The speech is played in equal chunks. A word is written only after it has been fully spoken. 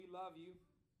love you.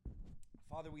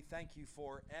 Father, we thank you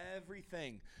for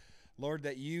everything, Lord,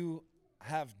 that you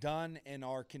have done and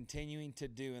are continuing to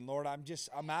do. And Lord,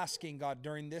 I'm asking, God,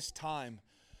 during this time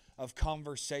of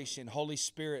conversation, Holy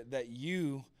Spirit, that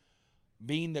you,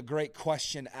 being the great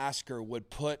question asker, would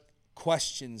put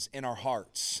questions in our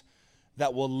hearts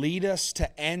that will lead us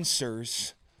to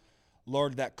answers,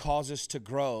 Lord, that cause us to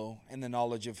grow in the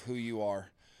knowledge of who you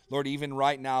are. Lord, even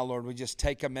right now, Lord, we just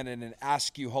take a minute and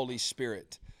ask you, Holy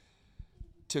Spirit,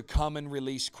 to come and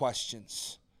release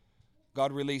questions.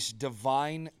 God, release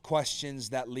divine questions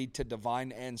that lead to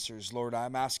divine answers. Lord,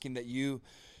 I'm asking that you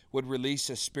would release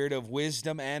a spirit of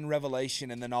wisdom and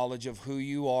revelation in the knowledge of who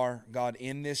you are, God,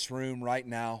 in this room right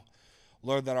now.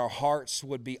 Lord, that our hearts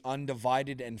would be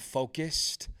undivided and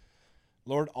focused,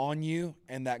 Lord, on you,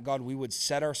 and that, God, we would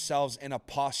set ourselves in a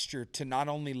posture to not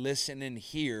only listen and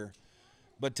hear,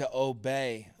 but to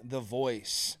obey the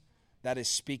voice that is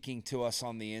speaking to us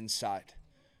on the inside.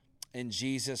 In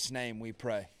Jesus' name we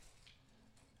pray.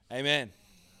 Amen.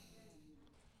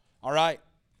 All right.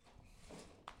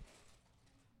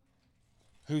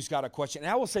 Who's got a question?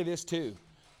 And I will say this too,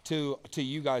 to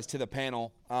you guys, to the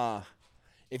panel.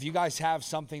 If you guys have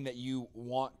something that you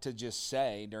want to just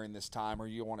say during this time, or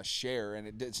you want to share,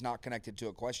 and it's not connected to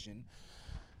a question,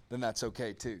 then that's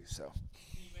okay too. So.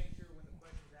 Can you make sure when the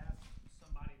question is asked,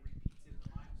 somebody repeats it in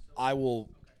the mic?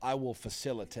 I will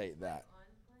facilitate that.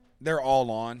 They're all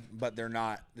on, but they're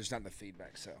not. There's not the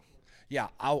feedback. So, yeah,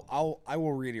 I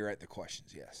will reiterate the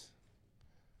questions. Yes.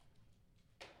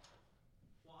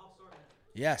 Well, I'll start now.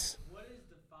 Yes. What is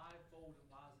the fivefold and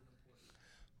why is it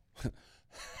important?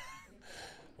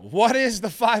 What is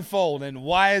the fivefold and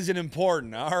why is it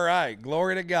important? All right,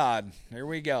 glory to God. Here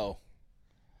we go.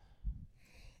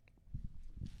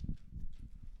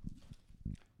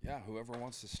 Yeah, whoever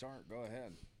wants to start, go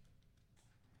ahead.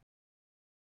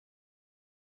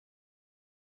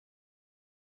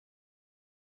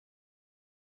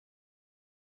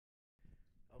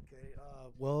 Okay.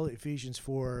 Well, Ephesians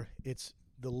 4, it's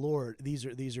the Lord. These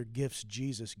are gifts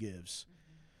Jesus gives.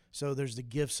 So there's the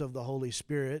gifts of the Holy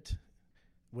Spirit,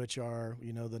 which are,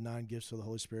 the 9 gifts of the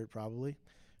Holy Spirit probably.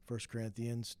 1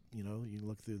 Corinthians, you can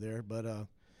look through there. But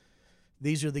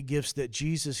these are the gifts that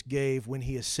Jesus gave when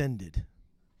he ascended.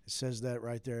 It says that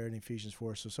right there in Ephesians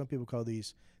 4. So some people call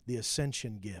these the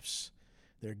ascension gifts.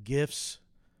 They're gifts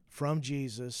from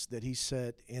Jesus that he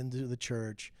set into the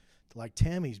church. Like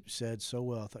Tammy said so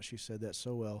well, I thought she said that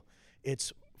so well,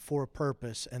 it's for a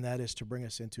purpose, and that is to bring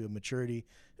us into a maturity,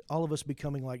 all of us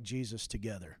becoming like Jesus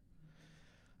together.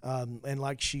 And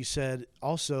like she said,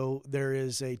 also, there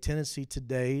is a tendency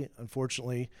today,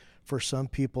 unfortunately, for some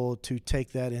people to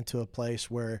take that into a place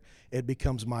where it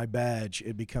becomes my badge.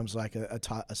 It becomes like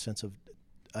a sense of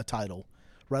a title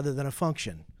rather than a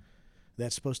function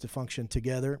that's supposed to function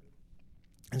together.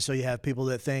 And so you have people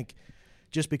that think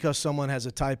just because someone has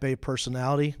a type A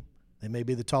personality, they may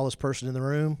be the tallest person in the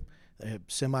room, they're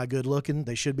semi-good looking,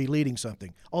 they should be leading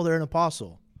something. Oh, they're an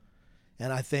apostle.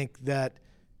 And I think that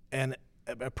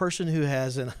a person who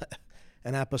has an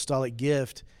apostolic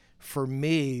gift, for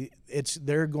me,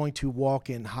 they're going to walk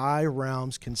in high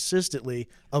realms consistently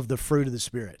of the fruit of the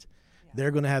Spirit. Yeah.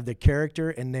 They're going to have the character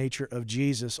and nature of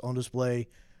Jesus on display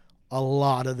a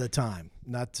lot of the time.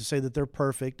 Not to say that they're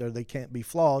perfect or they can't be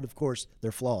flawed. Of course,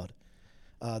 they're flawed.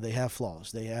 They have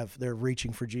flaws. They're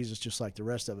reaching for Jesus just like the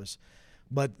rest of us.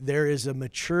 But there is a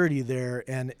maturity there,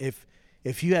 and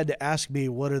if you had to ask me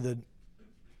what are the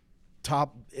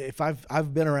top, if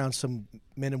I've been around some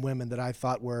men and women that I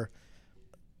thought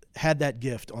had that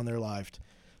gift on their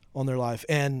life,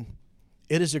 and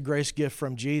it is a grace gift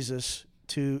from Jesus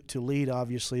to lead,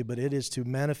 obviously, but it is to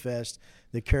manifest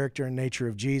the character and nature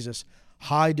of Jesus.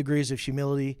 High degrees of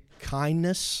humility,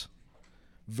 kindness,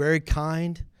 very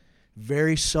kind,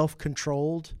 very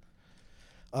self-controlled.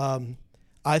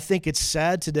 I think it's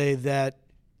sad today that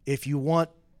if you want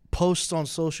posts on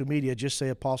social media, just say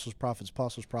apostles,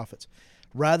 prophets,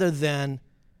 rather than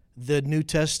the New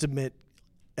Testament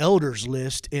elders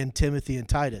list in Timothy and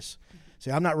Titus.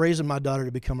 See, I'm not raising my daughter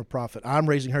to become a prophet. I'm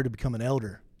raising her to become an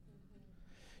elder.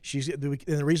 And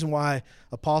the reason why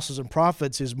apostles and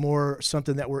prophets is more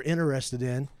something that we're interested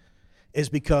in is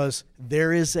because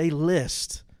there is a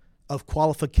list of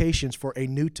qualifications for a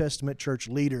New Testament church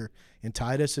leader in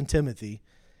Titus and Timothy.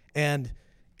 And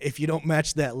if you don't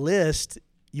match that list,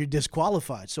 you're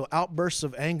disqualified. So outbursts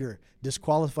of anger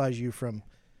disqualifies you from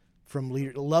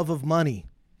leader. Love of money,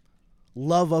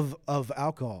 love of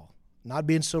alcohol, not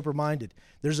being sober-minded.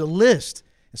 There's a list.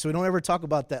 And so we don't ever talk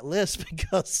about that list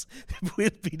because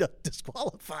we'd be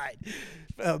disqualified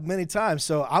many times.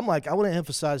 So I'm like, I want to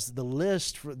emphasize the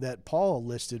list that Paul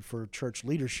listed for church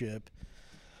leadership,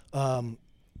 and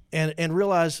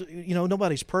realize,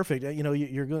 nobody's perfect.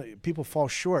 You're going, people fall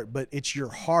short, but it's your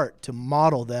heart to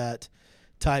model that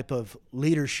type of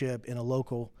leadership in a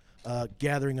local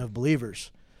gathering of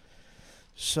believers.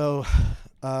 So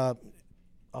I'll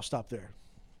stop there.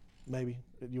 Maybe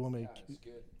you want me? That's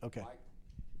good. Okay. Mike?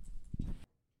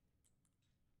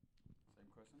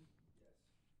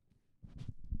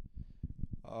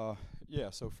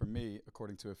 So for me,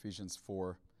 according to Ephesians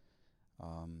 4,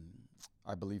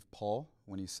 I believe Paul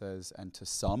when he says, and to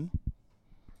some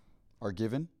are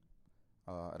given.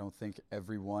 I don't think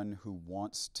everyone who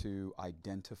wants to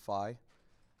identify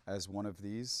as one of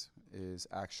these is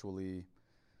actually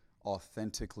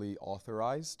authentically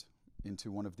authorized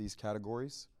into one of these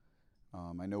categories.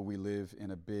 I know we live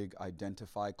in a big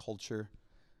identify culture,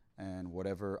 and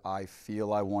whatever I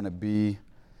feel I want to be,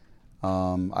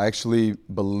 I actually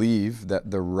believe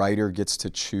that the writer gets to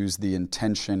choose the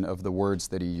intention of the words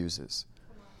that he uses.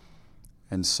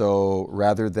 And so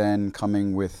rather than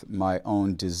coming with my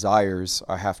own desires,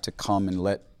 I have to come and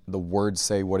let the word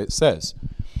say what it says.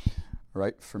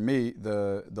 Right? For me,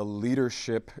 the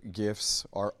leadership gifts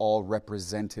are all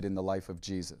represented in the life of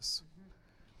Jesus.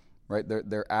 Right?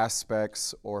 They're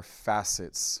aspects or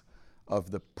facets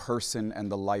of the person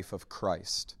and the life of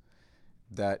Christ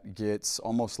that gets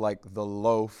almost like the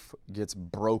loaf gets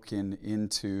broken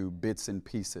into bits and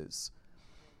pieces,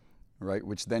 right?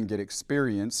 Which then get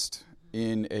experienced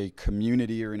in a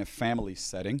community or in a family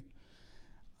setting.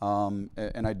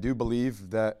 And I do believe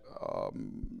that,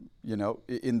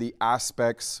 in the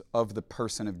aspects of the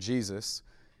person of Jesus,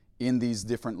 in these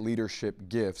different leadership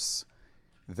gifts,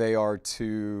 they are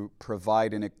to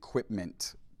provide an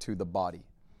equipment to the body.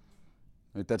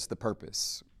 Right? That's the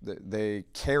purpose. They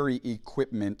carry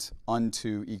equipment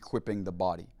unto equipping the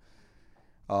body.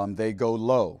 They go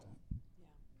low.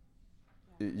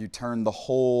 You turn the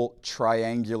whole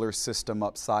triangular system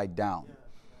upside down.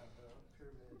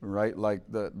 Right? Like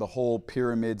the whole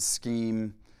pyramid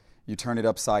scheme, you turn it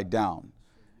upside down.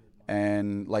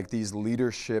 And like these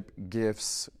leadership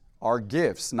gifts are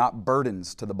gifts, not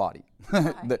burdens to the body.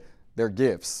 They're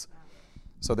gifts.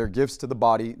 So they're gifts to the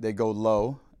body. They go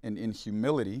low, and in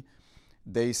humility,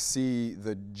 they see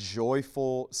the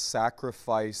joyful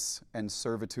sacrifice and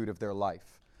servitude of their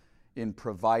life in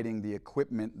providing the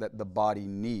equipment that the body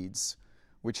needs,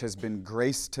 which has been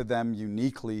graced to them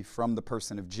uniquely from the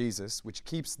person of Jesus, which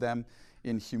keeps them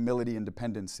in humility and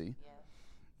dependency. Yeah.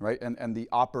 Right? And the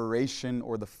operation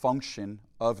or the function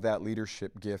of that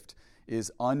leadership gift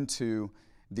is unto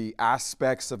the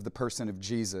aspects of the person of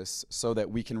Jesus so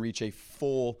that we can reach a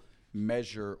full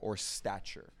measure or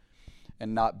stature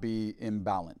and not be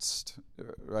imbalanced,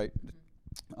 right?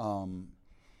 And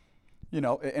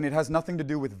it has nothing to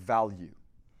do with value,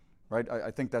 right?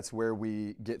 I think that's where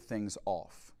we get things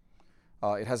off.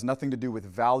 It has nothing to do with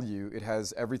value. It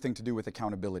has everything to do with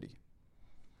accountability.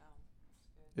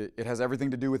 It has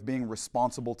everything to do with being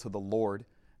responsible to the Lord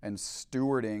and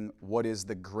stewarding what is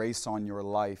the grace on your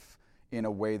life in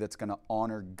a way that's going to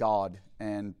honor God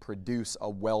and produce a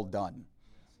well done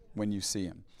when you see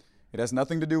Him. It has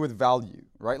nothing to do with value,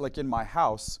 right? Like in my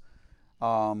house,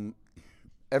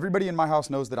 everybody in my house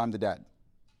knows that I'm the dad,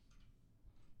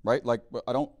 right? Like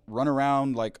I don't run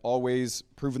around like always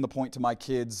proving the point to my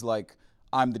kids like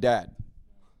I'm the dad.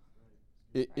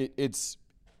 It's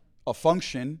a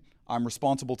function. I'm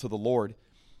responsible to the Lord,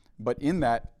 but in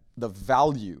that, the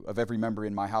value of every member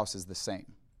in my house is the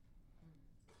same.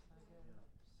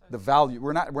 The value,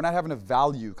 we're not having a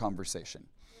value conversation,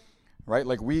 right?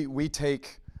 Like we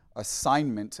take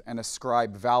assignment and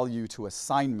ascribe value to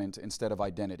assignment instead of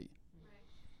identity,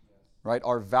 right?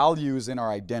 Our value is in our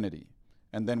identity,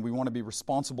 and then we want to be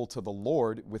responsible to the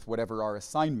Lord with whatever our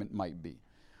assignment might be.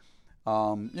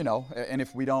 And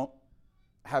if we don't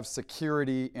have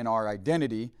security in our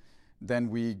identity,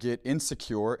 then we get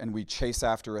insecure and we chase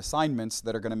after assignments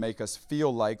that are going to make us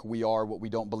feel like we are what we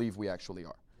don't believe we actually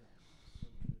are.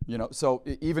 So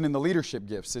even in the leadership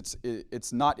gifts,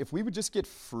 it's not, if we would just get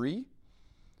free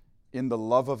in the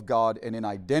love of God and in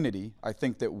identity, I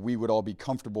think that we would all be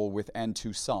comfortable with and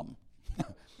to some.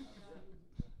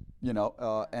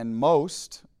 And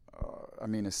most,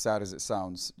 as sad as it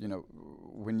sounds,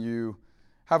 when you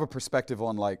have a perspective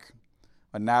on like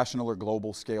a national or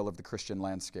global scale of the Christian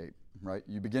landscape, right?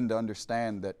 You begin to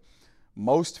understand that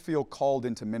most feel called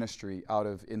into ministry out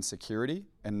of insecurity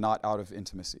and not out of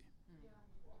intimacy.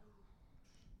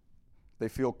 They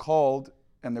feel called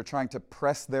and they're trying to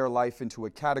press their life into a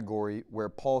category where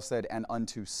Paul said, and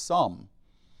unto some.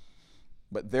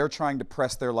 But they're trying to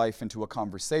press their life into a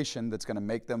conversation that's going to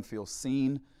make them feel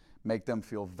seen, make them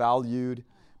feel valued,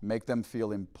 make them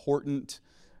feel important.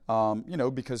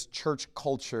 Because church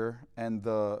culture and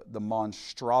the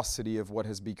monstrosity of what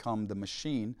has become the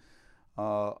machine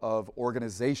of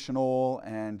organizational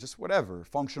and just whatever,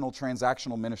 functional,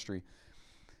 transactional ministry,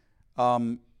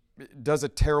 does a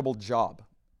terrible job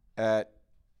at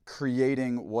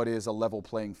creating what is a level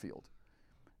playing field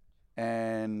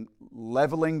and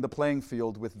leveling the playing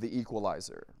field with the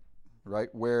equalizer, right?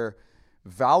 Where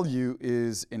value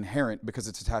is inherent because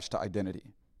it's attached to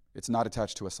identity. It's not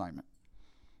attached to assignment,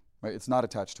 right? It's not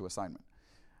attached to assignment.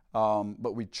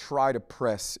 But we try to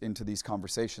press into these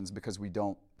conversations because we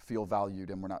don't feel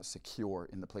valued and we're not secure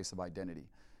in the place of identity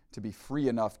to be free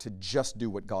enough to just do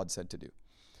what God said to do.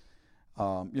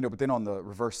 But then on the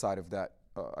reverse side of that,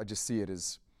 I just see it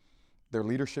as their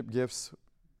leadership gifts,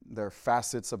 their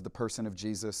facets of the person of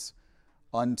Jesus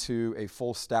unto a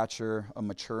full stature, a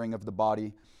maturing of the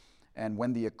body. And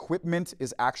when the equipment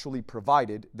is actually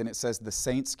provided, then it says the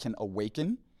saints can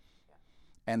awaken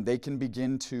and they can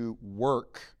begin to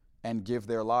work and give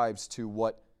their lives to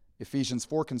what Ephesians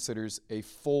 4 considers a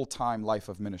full-time life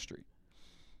of ministry.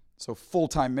 So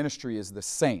full-time ministry is the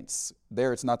saints.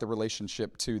 There it's not the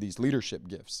relationship to these leadership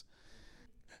gifts.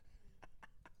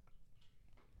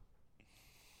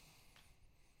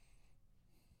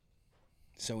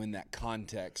 So in that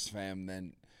context, fam,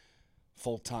 then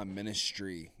full-time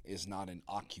ministry is not an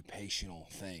occupational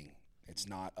thing. It's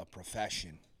not a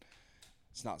profession.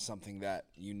 It's not something that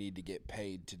you need to get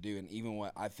paid to do. And even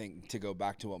what I think, to go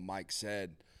back to what Mike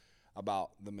said about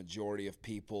the majority of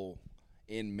people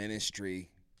in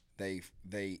ministry,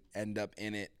 they end up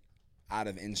in it out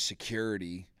of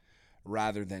insecurity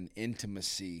rather than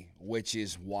intimacy, which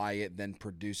is why it then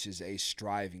produces a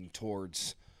striving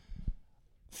towards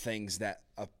things that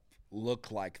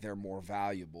look like they're more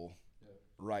valuable,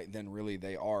 right, than really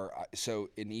they are. So,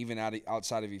 and even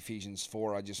outside of Ephesians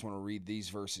 4, I just want to read these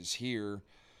verses here,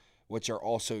 which are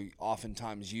also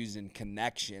oftentimes used in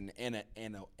connection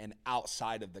and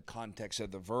outside of the context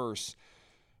of the verse,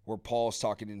 where Paul's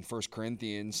talking in 1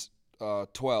 Corinthians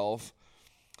 12,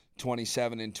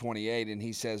 27 and 28, and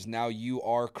he says, now you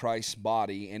are Christ's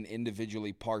body and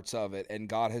individually parts of it, and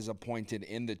God has appointed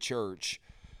in the church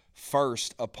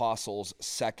first apostles,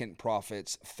 second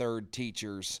prophets, third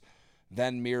teachers,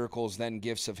 then miracles, then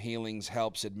gifts of healings,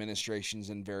 helps, administrations,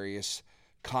 and various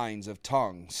kinds of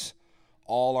tongues.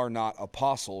 All are not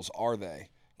apostles, are they?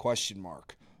 Question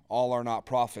mark. All are not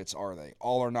prophets, are they?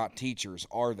 All are not teachers,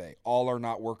 are they? All are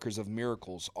not workers of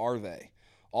miracles, are they?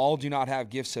 All do not have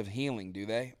gifts of healing, do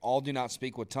they? All do not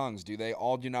speak with tongues, do they?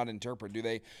 All do not interpret, do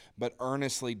they? But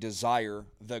earnestly desire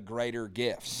the greater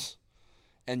gifts.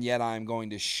 And yet I am going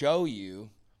to show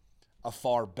you a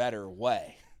far better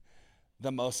way,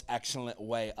 the most excellent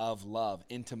way of love,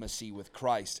 intimacy with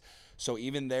Christ. So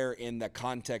even there in the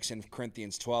context in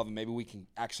Corinthians 12, and maybe we can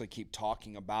actually keep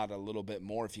talking about it a little bit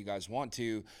more if you guys want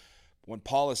to, when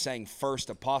Paul is saying first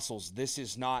apostles, this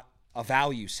is not a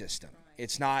value system.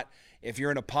 It's not, if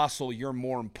you're an apostle, you're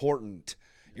more important.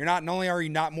 Not only are you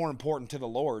not more important to the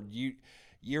Lord,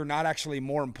 you're not actually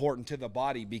more important to the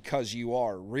body because you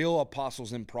are. Real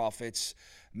apostles and prophets,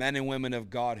 men and women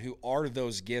of God who are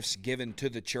those gifts given to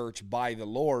the church by the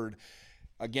Lord.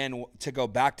 Again, to go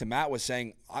back to Matt was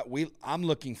saying, I'm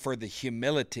looking for the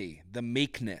humility, the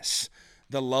meekness,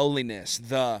 the lowliness,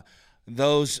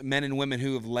 those men and women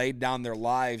who have laid down their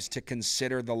lives to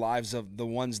consider the lives of the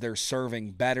ones they're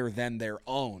serving better than their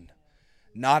own.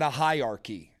 Not a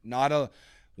hierarchy, not a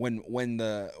when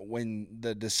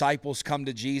the disciples come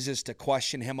to Jesus to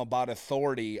question him about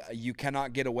authority, you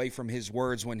cannot get away from his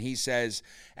words when he says,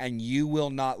 and you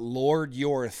will not lord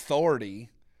your authority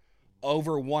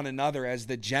over one another as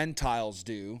the Gentiles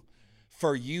do,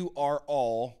 for you are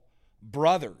all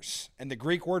brothers. And the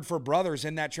Greek word for brothers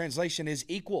in that translation is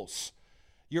equals.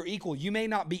 You're equal. You may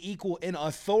not be equal in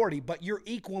authority, but you're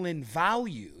equal in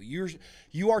value.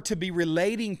 You are to be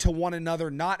relating to one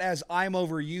another, not as I'm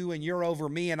over you and you're over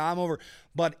me and I'm over,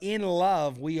 but in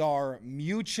love, we are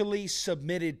mutually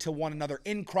submitted to one another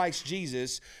in Christ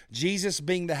Jesus, Jesus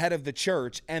being the head of the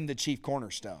church and the chief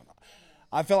cornerstone.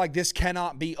 I feel like this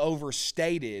cannot be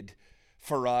overstated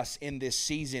for us in this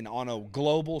season on a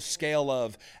global scale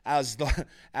of, as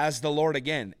the Lord,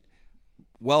 again,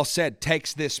 well said,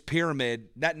 takes this pyramid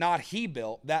that not he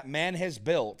built, that man has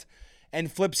built,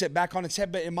 and flips it back on its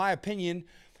head. But in my opinion,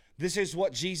 This is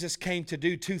what Jesus came to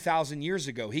do 2,000 years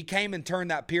ago. He came and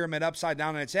turned that pyramid upside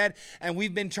down on its head, and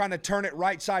we've been trying to turn it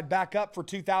right side back up for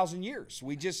 2,000 years.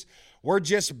 We're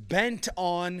just bent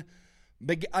on,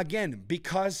 again,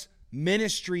 because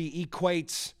ministry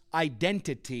equates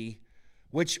identity,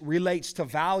 which relates to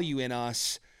value in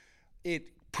us, it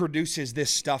produces this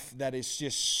stuff that is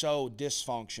just so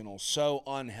dysfunctional, so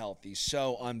unhealthy,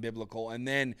 so unbiblical.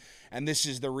 And this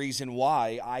is the reason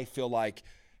why I feel like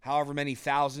however many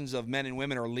thousands of men and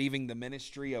women are leaving the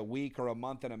ministry a week or a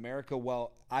month in America,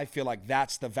 well, I feel like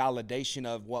that's the validation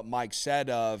of what Mike said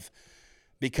of,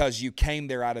 because you came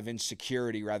there out of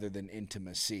insecurity rather than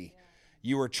intimacy.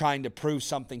 You were trying to prove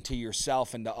something to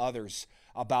yourself and to others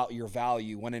about your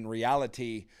value, when in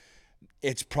reality,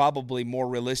 it's probably more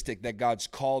realistic that God's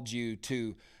called you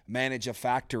to manage a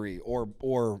factory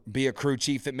or be a crew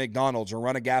chief at McDonald's or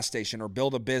run a gas station or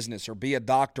build a business or be a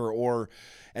doctor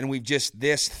and we've just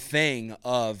this thing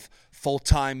of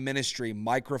full-time ministry,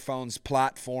 microphones,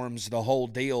 platforms, the whole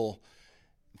deal.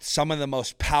 Some of the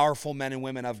most powerful men and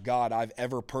women of God I've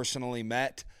ever personally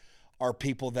met are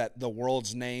people that the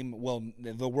world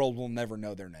will never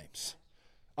know their names.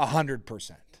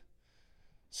 100%.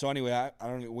 So anyway, I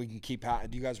don't know, we can keep,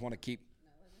 do you guys want to keep,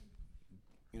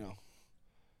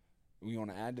 you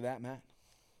want to add to that, Matt?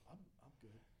 I'm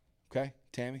good. Okay,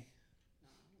 Tammy? No,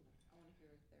 I want to hear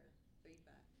their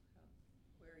feedback.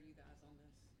 Where are you guys on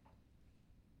this?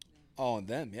 Oh, and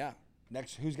them, yeah.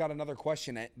 Next, who's got another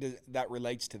question that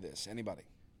relates to this? Anybody?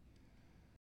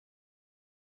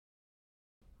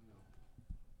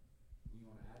 You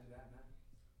want to add to that, Matt?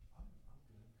 I'm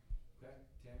good. Okay,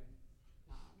 Tammy?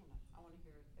 No, I want to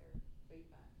hear their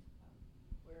feedback.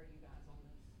 Where are you guys on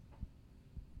this?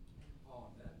 Oh,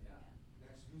 and them, yeah.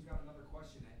 Next,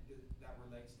 who's got another question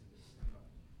that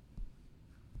relates to this? Anybody?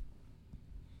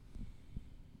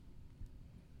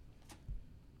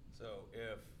 So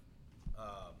if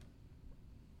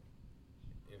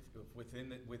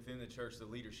within the church, the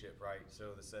leadership, right?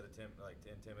 So the set of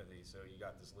in Timothy, so you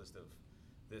got this list of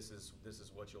this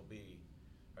is what you'll be,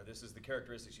 or this is the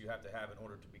characteristics you have to have in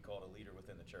order to be called a leader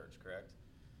within the church, correct?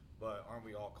 But aren't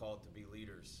we all called to be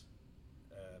leaders?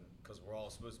 Because we're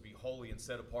all supposed to be holy and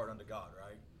set apart unto God,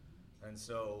 right? And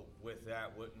so with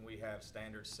that, wouldn't we have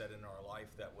standards set in our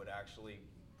life that would actually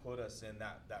put us in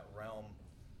that realm,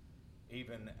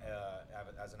 even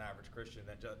as an average Christian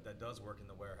that does work in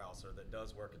the warehouse or that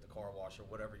does work at the car wash or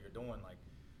whatever you're doing? Like,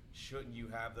 shouldn't you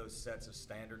have those sets of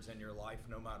standards in your life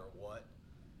no matter what?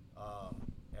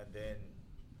 And then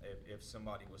if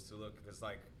somebody was to look, because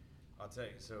like, I'll tell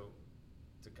you, so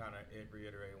to kind of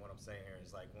reiterate what I'm saying here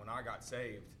is like, when I got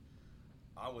saved,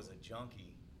 I was a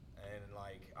junkie and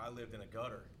like I lived in a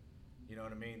gutter. You know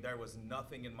what I mean? There was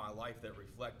nothing in my life that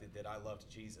reflected that I loved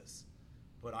Jesus.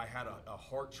 But I had a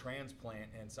heart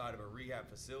transplant inside of a rehab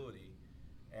facility,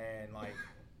 and like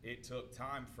it took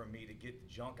time for me to get the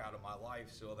junk out of my life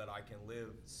so that I can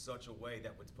live such a way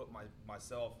that would put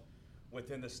myself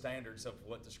within the standards of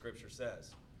what the scripture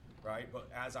says, right? But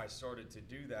as I started to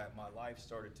do that, my life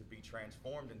started to be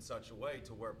transformed in such a way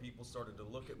to where people started to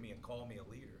look at me and call me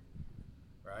a leader,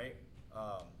 right?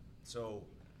 So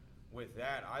with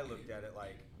that, I looked at it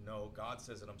like, no, God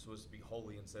says that I'm supposed to be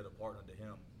holy and set apart unto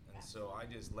him. And so I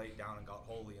just laid down and got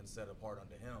holy and set apart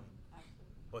unto him.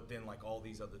 But then like all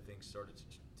these other things started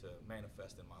to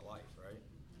manifest in my life, right?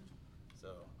 So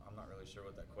I'm not really sure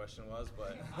what that question was,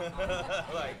 but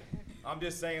like I'm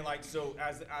just saying, like, so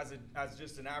as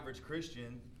just an average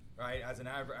Christian, right? As an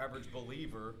average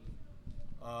believer,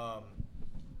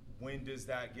 when does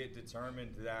that get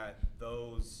determined that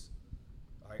those,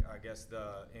 I guess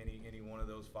any one of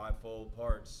those fivefold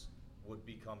parts would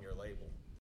become your label?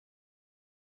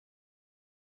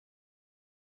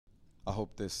 I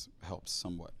hope this helps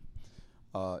somewhat.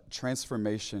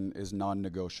 Transformation is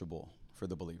non-negotiable for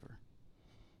the believer.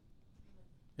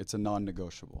 It's a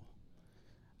non-negotiable.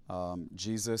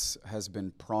 Jesus has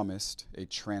been promised a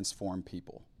transformed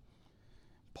people.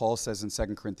 Paul says in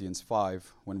 2 Corinthians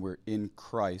 5, when we're in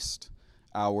Christ,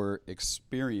 our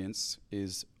experience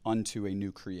is unto a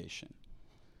new creation.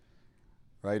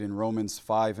 Right? In Romans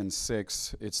 5 and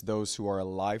 6, it's those who are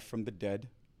alive from the dead.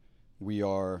 We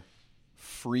are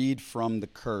freed from the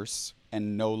curse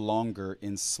and no longer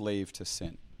enslaved to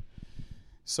sin.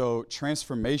 So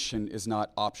transformation is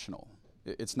not optional.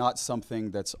 It's not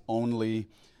something that's only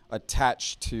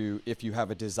attached to if you have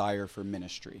a desire for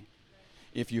ministry,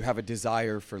 if you have a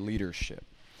desire for leadership.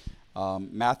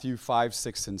 Matthew 5,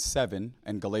 6, and 7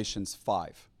 and Galatians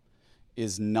 5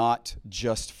 is not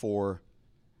just for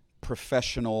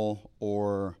professional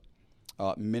or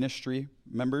ministry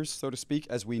members, so to speak,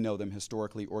 as we know them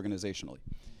historically, organizationally.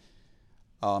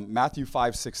 Matthew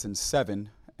 5, 6, and 7,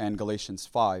 and Galatians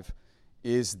 5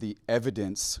 is the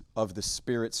evidence of the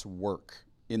Spirit's work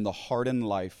in the heart and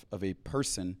life of a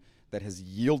person that has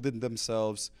yielded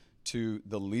themselves to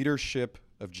the leadership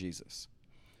of Jesus.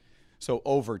 So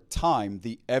over time,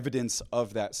 the evidence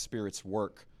of that Spirit's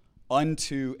work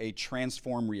unto a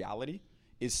transformed reality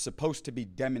is supposed to be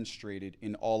demonstrated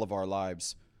in all of our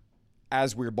lives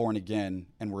as we're born again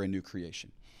and we're a new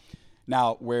creation.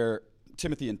 Now, where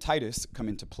Timothy and Titus come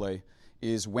into play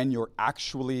is when you're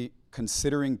actually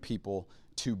considering people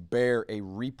to bear a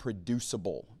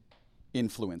reproducible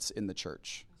influence in the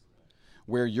church,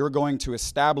 where you're going to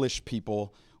establish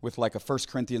people with like a 1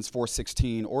 Corinthians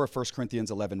 4:16 or a 1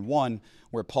 Corinthians 11:1,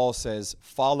 where Paul says,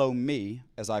 follow me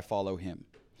as I follow him.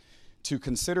 To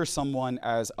consider someone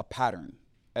as a pattern,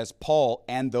 as Paul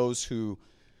and those who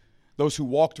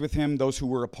walked with him, those who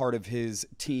were a part of his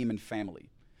team and family.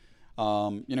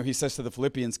 He says to the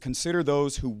Philippians, consider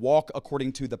those who walk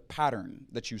according to the pattern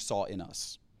that you saw in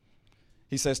us.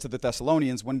 He says to the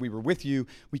Thessalonians, when we were with you,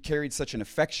 we carried such an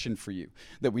affection for you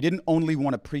that we didn't only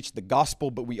want to preach the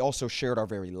gospel, but we also shared our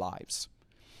very lives,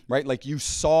 right? Like you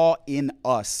saw in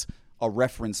us a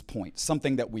reference point,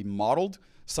 something that we modeled,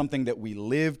 something that we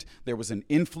lived. There was an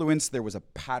influence. There was a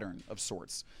pattern of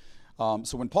sorts.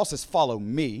 So when Paul says, follow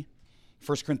me,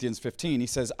 1 Corinthians 15, he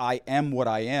says, I am what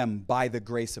I am by the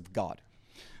grace of God.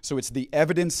 So it's the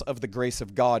evidence of the grace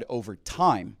of God over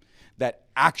time that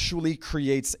actually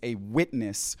creates a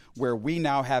witness where we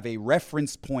now have a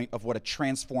reference point of what a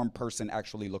transformed person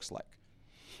actually looks like,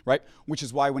 right? Which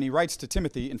is why when he writes to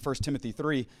Timothy in 1 Timothy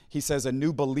 3, he says a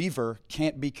new believer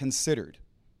can't be considered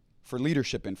for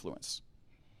leadership influence.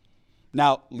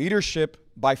 Now, leadership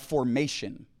by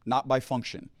formation, not by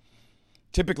function.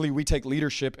 Typically, we take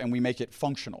leadership and we make it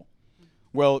functional.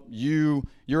 Well,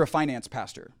 you're a finance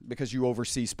pastor because you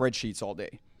oversee spreadsheets all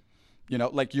day.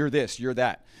 Like you're this, you're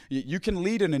that. You can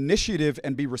lead an initiative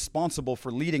and be responsible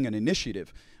for leading an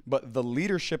initiative, but the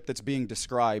leadership that's being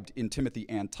described in Timothy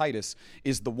and Titus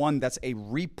is the one that's a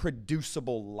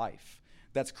reproducible life.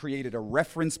 That's created a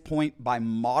reference point by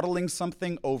modeling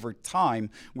something over time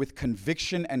with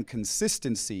conviction and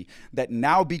consistency that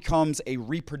now becomes a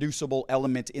reproducible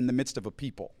element in the midst of a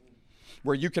people.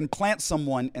 Where you can plant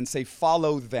someone and say,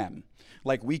 follow them.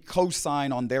 Like we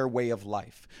co-sign on their way of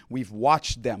life. We've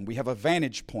watched them. We have a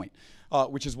vantage point,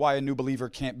 which is why a new believer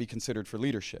can't be considered for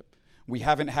leadership. We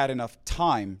haven't had enough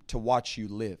time to watch you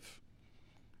live.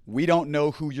 We don't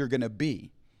know who you're going to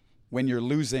be when you're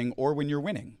losing or when you're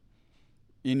winning.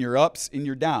 In your ups, in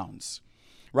your downs,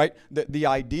 right? The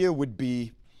idea would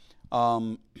be,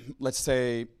 let's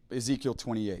say, Ezekiel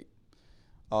 28,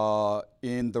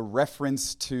 in the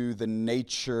reference to the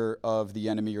nature of the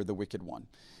enemy or the wicked one.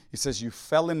 He says, you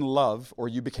fell in love or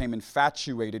you became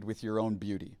infatuated with your own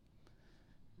beauty,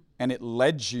 and it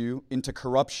led you into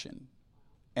corruption,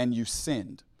 and you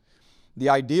sinned. The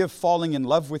idea of falling in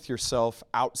love with yourself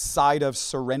outside of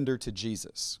surrender to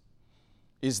Jesus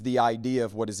is the idea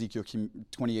of what Ezekiel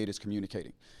 28 is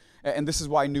communicating. And this is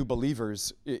why new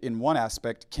believers, in one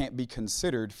aspect, can't be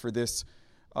considered for this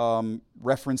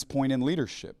reference point in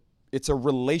leadership. It's a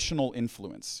relational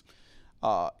influence,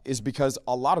 is because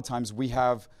a lot of times we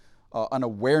have an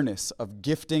awareness of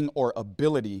gifting or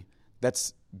ability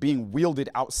that's being wielded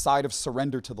outside of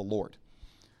surrender to the Lord.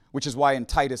 Which is why in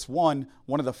Titus 1,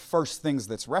 one of the first things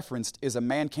that's referenced is a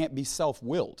man can't be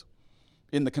self-willed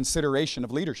in the consideration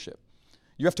of leadership.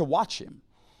 You have to watch him,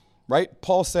 right?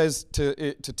 Paul says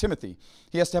to Timothy,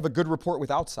 he has to have a good rapport with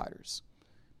outsiders.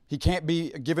 He can't be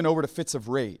given over to fits of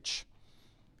rage.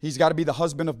 He's got to be the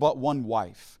husband of but one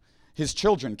wife. His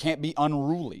children can't be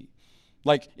unruly.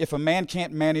 Like if a man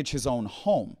can't manage his own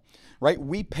home, right?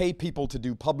 We pay people to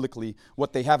do publicly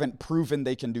what they haven't proven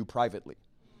they can do privately.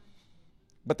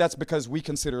 But that's because we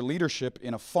consider leadership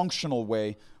in a functional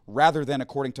way rather than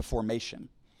according to formation.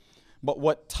 But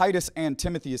what Titus and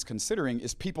Timothy is considering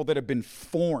is people that have been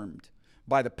formed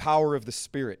by the power of the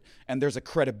Spirit. And there's a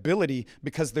credibility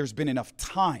because there's been enough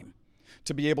time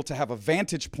to be able to have a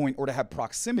vantage point or to have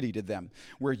proximity to them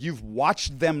where you've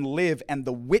watched them live and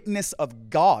the witness of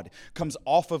God comes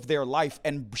off of their life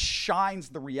and shines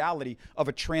the reality of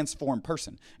a transformed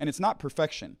person. And it's not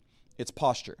perfection, it's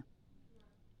posture.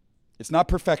 It's not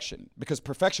perfection because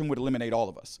perfection would eliminate all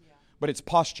of us, but it's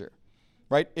posture.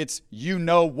 Right? It's you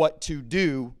know what to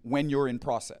do when you're in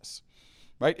process,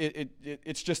 right?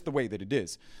 It's just the way that it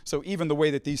is. So even the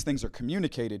way that these things are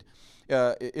communicated,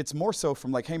 it's more so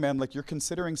from like, hey man, like you're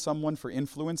considering someone for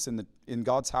influence in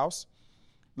God's house.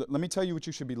 Let me tell you what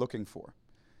you should be looking for.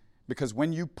 Because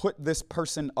when you put this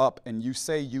person up and you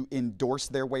say you endorse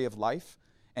their way of life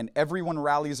and everyone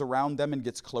rallies around them and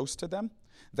gets close to them,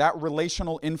 that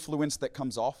relational influence that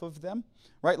comes off of them,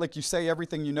 right? Like you say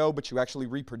everything you know, but you actually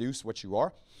reproduce what you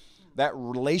are. That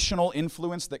relational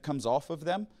influence that comes off of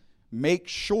them, make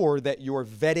sure that you're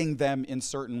vetting them in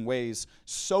certain ways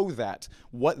so that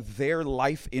what their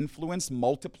life influence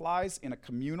multiplies in a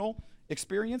communal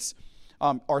experience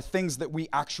are things that we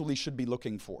actually should be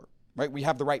looking for, right? We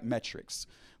have the right metrics,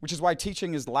 which is why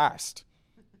teaching is last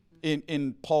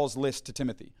in Paul's list to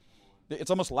Timothy.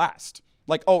 It's almost last.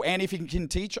 Like, oh, and if you can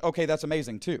teach, okay, that's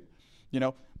amazing too,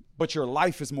 but your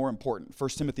life is more important. 1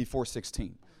 Timothy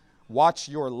 4:16. Watch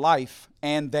your life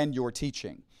and then your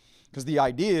teaching. Because the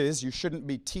idea is you shouldn't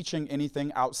be teaching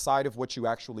anything outside of what you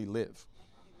actually live.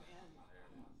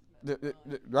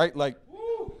 Right? Like,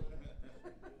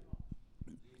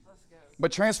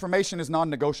 but transformation is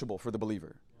non-negotiable for the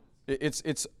believer.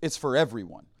 It's for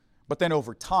everyone. But then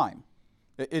over time,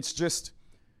 it's just,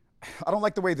 I don't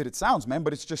like the way that it sounds, man,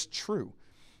 but it's just true.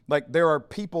 Like, there are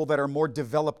people that are more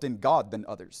developed in God than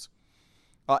others.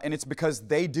 And it's because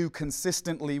they do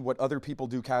consistently what other people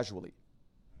do casually.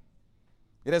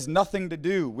 It has nothing to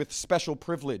do with special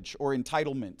privilege or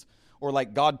entitlement or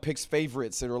like God picks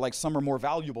favorites or like some are more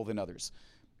valuable than others.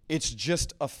 It's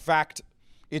just a fact.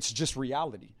 It's just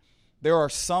reality. There are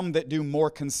some that do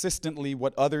more consistently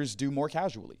what others do more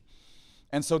casually.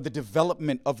 And so the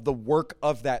development of the work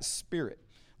of that Spirit,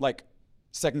 like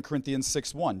 2 Corinthians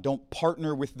 6:1, don't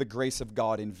partner with the grace of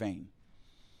God in vain.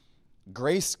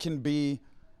 Grace can be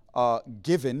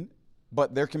given,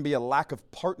 but there can be a lack of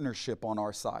partnership on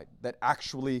our side that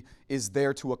actually is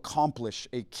there to accomplish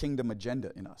a kingdom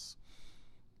agenda in us.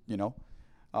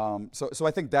 So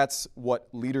I think that's what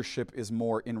leadership is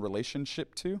more in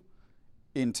relationship to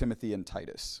in Timothy and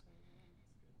Titus.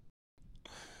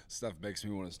 Stuff makes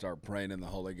me want to start praying in the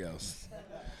Holy Ghost.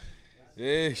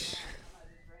 Ish.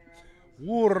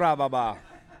 Wurrababa.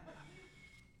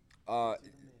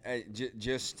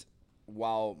 Just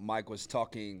while Mike was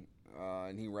talking,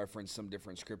 and he referenced some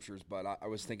different scriptures, but I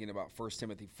was thinking about 1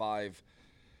 Timothy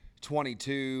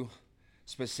 5:22,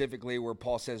 specifically where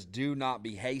Paul says, do not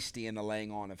be hasty in the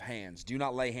laying on of hands. Do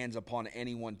not lay hands upon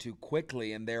anyone too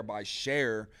quickly and thereby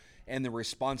share in the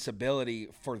responsibility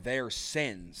for their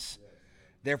sins.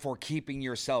 Therefore, keeping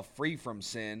yourself free from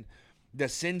sin. The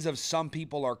sins of some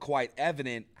people are quite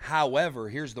evident. However,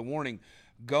 here's the warning,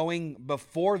 going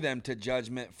before them to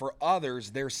judgment. For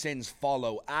others, their sins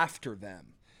follow after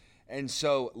them. And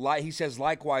so, he says,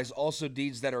 likewise, also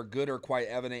deeds that are good are quite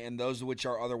evident, and those which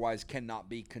are otherwise cannot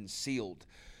be concealed.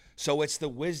 So it's the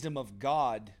wisdom of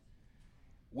God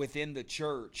within the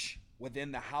church,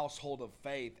 within the household of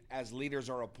faith, as leaders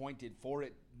are appointed for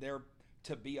it, there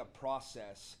to be a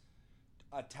process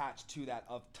attached to that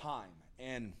of time.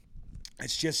 And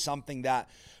it's just something that,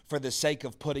 for the sake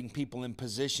of putting people in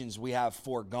positions, we have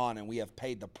foregone, and we have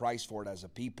paid the price for it as a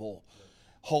people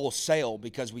wholesale,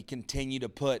 because we continue to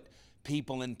put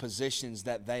people in positions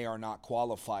that they are not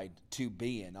qualified to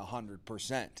be in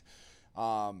 100%.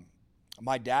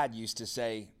 My dad used to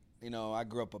say, I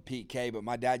grew up a PK, but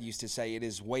my dad used to say it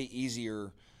is way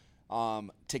easier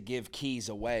to give keys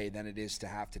away than it is to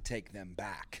have to take them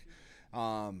back.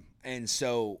 And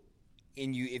so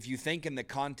if you think in the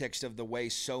context of the way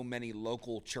so many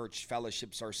local church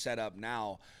fellowships are set up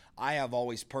now, I have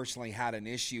always personally had an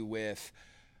issue with,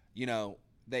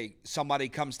 somebody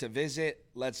comes to visit,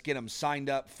 let's get them signed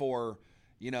up for,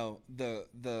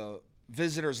 the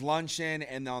visitors luncheon,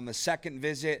 and on the second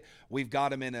visit, we've got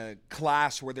them in a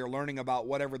class where they're learning about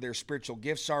whatever their spiritual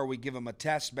gifts are. We give them a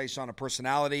test based on a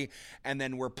personality, and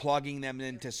then we're plugging them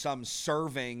into some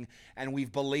serving, and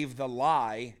we've believed the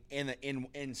lie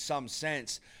in some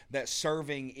sense that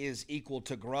serving is equal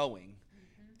to growing,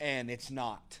 and it's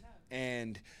not.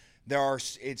 And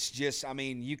it's just,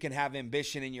 you can have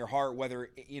ambition in your heart, whether,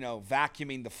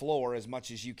 vacuuming the floor as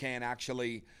much as you can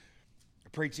actually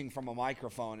preaching from a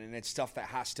microphone, and it's stuff that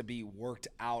has to be worked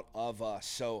out of us.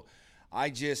 So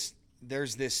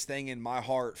there's this thing in my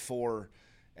heart for,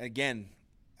 again,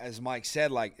 as Mike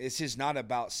said, like, this is not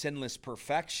about sinless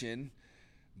perfection,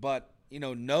 but,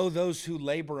 know those who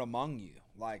labor among you.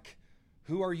 Like,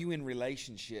 who are you in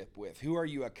relationship with? Who are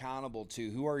you accountable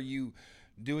to? Who are you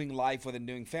doing life with and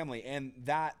doing family? And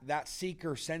that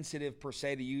seeker sensitive, per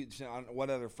se, to use what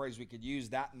other phrase we could use,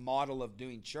 that model of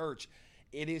doing church,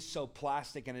 it is so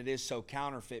plastic and it is so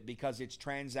counterfeit because it's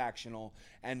transactional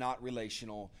and not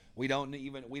relational. We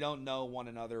don't know one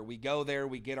another. We go there,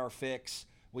 we get our fix,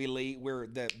 we leave.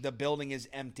 The building is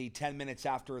empty 10 minutes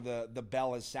after the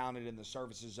bell has sounded and the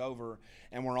service is over,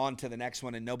 and we're on to the next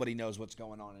one, and nobody knows what's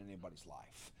going on in anybody's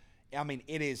life.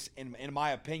 It is, in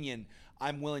my opinion,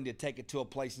 I'm willing to take it to a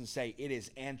place and say it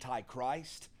is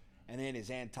anti-Christ and it is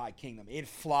anti-kingdom. It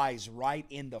flies right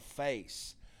in the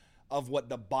face of what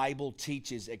the Bible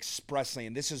teaches expressly.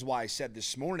 And this is why I said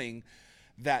this morning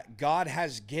that God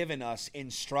has given us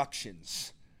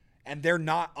instructions, and they're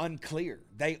not unclear.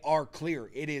 They are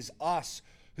clear. It is us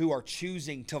who are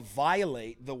choosing to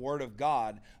violate the Word of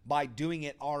God by doing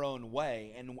it our own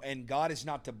way. And God is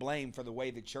not to blame for the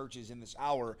way the church is in this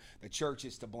hour. The church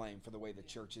is to blame for the way the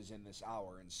church is in this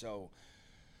hour. And so,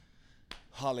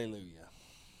 hallelujah.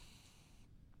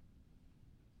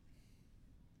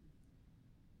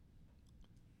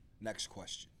 Next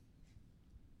question.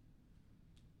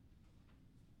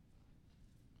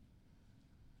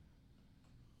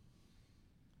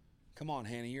 Come on,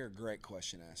 Hannah, you're a great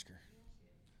question asker.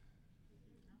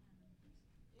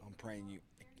 I'm praying you.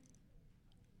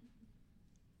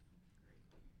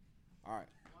 All right.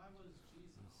 Why was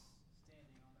Jesus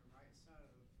standing on the right side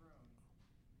of the throne,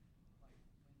 like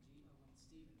when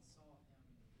Stephen saw him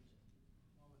in the vision?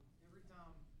 Every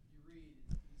time you read,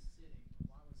 he's sitting.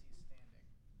 Why was he standing?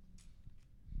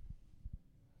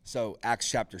 So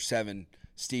Acts chapter 7,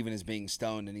 Stephen is being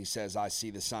stoned, and he says, I see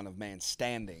the Son of Man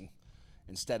standing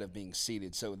instead of being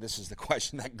seated. So this is the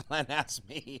question that Glenn asked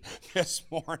me this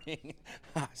morning.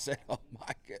 I said, oh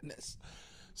my goodness.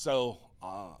 So,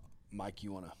 Mike,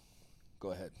 you want to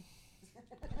go ahead?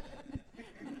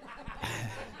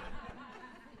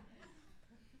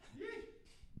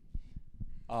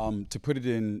 To put it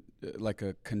in like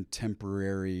a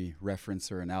contemporary reference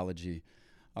or analogy,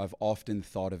 I've often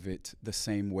thought of it the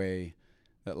same way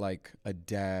that like a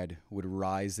dad would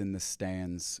rise in the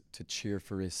stands to cheer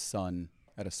for his son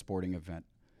at a sporting event.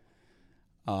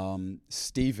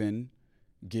 Stephen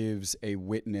gives a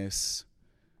witness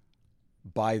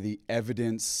by the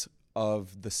evidence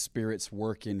of the Spirit's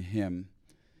work in him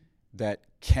that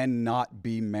cannot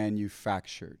be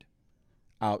manufactured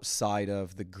outside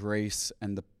of the grace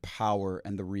and the power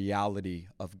and the reality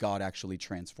of God actually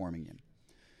transforming him.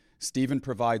 Stephen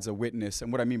provides a witness,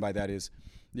 and what I mean by that is,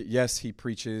 yes, he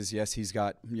preaches, yes, he's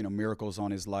got, miracles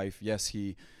on his life, yes,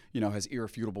 he, has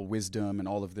irrefutable wisdom and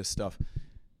all of this stuff.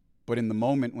 But in the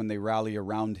moment when they rally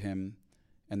around him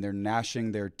and they're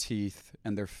gnashing their teeth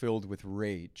and they're filled with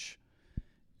rage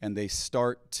and they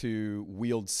start to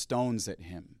wield stones at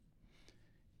him,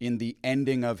 in the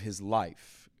ending of his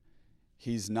life,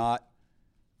 he's not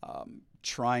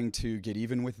trying to get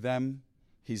even with them.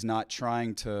 He's not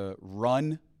trying to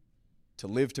run, to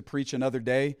live to preach another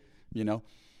day,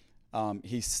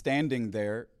 He's standing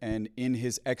there, and in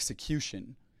his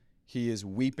execution, he is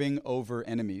weeping over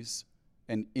enemies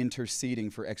and interceding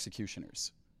for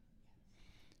executioners.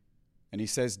 And he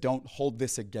says, don't hold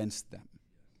this against them,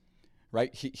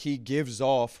 right? He gives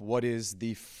off what is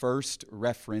the first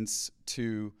reference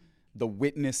to the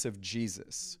witness of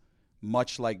Jesus,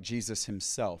 much like Jesus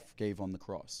himself gave on the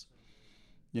cross.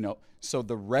 So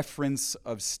the reference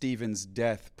of Stephen's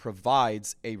death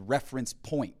provides a reference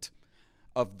point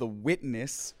of the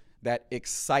witness that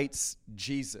excites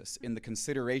Jesus in the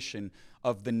consideration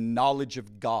of the knowledge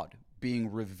of God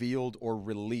being revealed or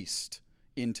released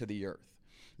into the earth,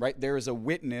 right? There is a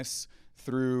witness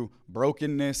through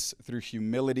brokenness, through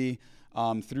humility,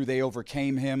 through they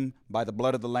overcame him by the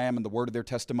blood of the Lamb and the word of their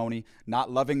testimony,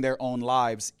 not loving their own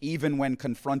lives, even when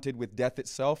confronted with death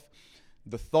itself.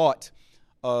 The thought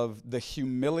of the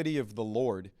humility of the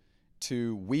Lord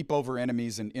to weep over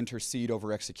enemies and intercede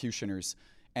over executioners,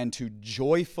 and to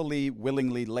joyfully,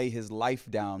 willingly lay his life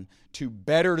down to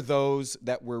better those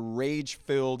that were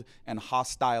rage-filled and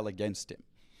hostile against him,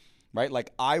 right?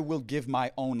 Like, I will give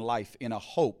my own life in a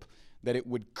hope that it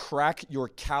would crack your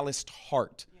calloused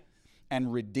heart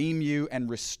and redeem you and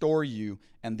restore you,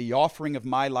 and the offering of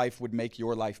my life would make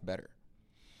your life better,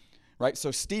 right?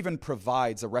 So Stephen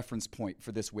provides a reference point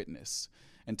for this witness.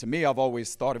 And to me, I've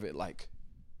always thought of it like,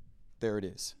 there it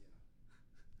is.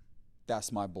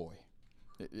 That's my boy.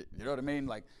 You know what I mean?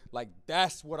 Like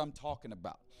that's what I'm talking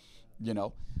about.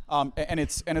 And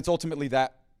it's ultimately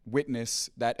that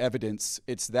witness, that evidence.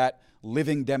 It's that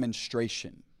living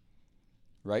demonstration,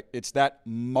 right? It's that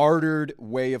martyred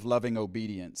way of loving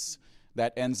obedience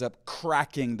that ends up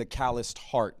cracking the calloused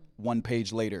heart 1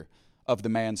 page later of the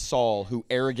man Saul, who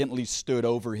arrogantly stood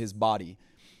over his body,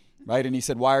 right? And he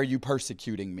said, why are you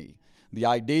persecuting me? The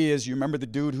idea is, you remember the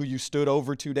dude who you stood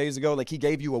over 2 days ago? Like, he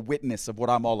gave you a witness of what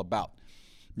I'm all about,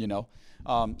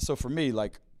 So for me,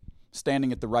 like,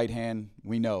 standing at the right hand,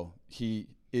 we know he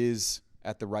is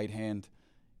at the right hand,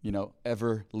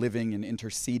 ever living and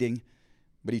interceding.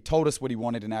 But he told us what he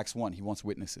wanted in Acts 1. He wants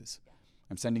witnesses.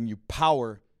 I'm sending you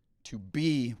power to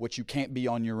be what you can't be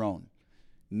on your own.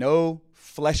 No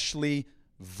fleshly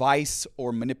vice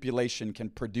or manipulation can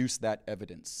produce that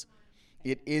evidence.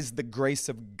 It is the grace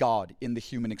of God in the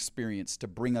human experience to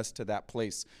bring us to that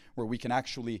place where we can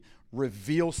actually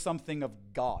reveal something of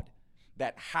God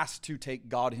that has to take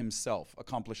God himself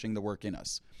accomplishing the work in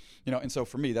us. And so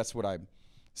for me, that's what I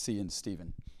see in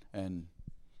Stephen. And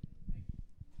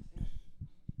That's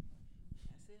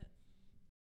it.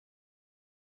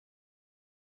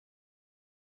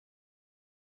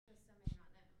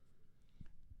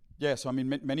 yeah, so I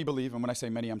mean, many believe, and when I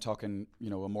say many, I'm talking, a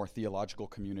more theological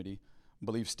community,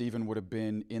 believe Stephen would have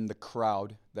been in the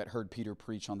crowd that heard Peter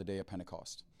preach on the day of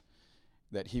Pentecost,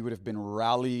 that he would have been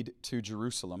rallied to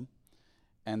Jerusalem,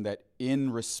 and that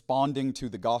in responding to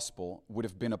the gospel would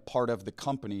have been a part of the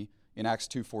company. In Acts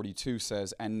 2:42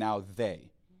 says, and now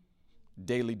they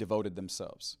daily devoted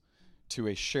themselves to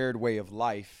a shared way of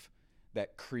life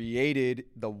that created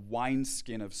the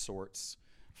wineskin of sorts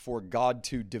for God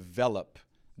to develop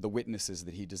the witnesses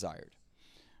that he desired,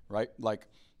 right? Like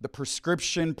the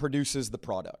prescription produces the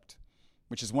product,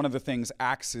 which is one of the things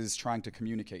Acts is trying to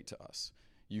communicate to us.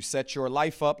 You set your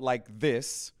life up like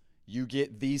this, you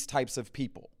get these types of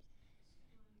people.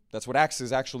 That's what Acts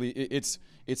is actually. It's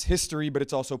history, but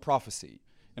it's also prophecy.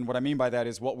 And what I mean by that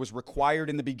is what was required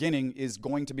in the beginning is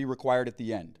going to be required at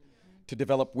the end. To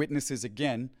develop witnesses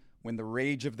again when the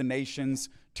rage of the nations,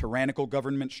 tyrannical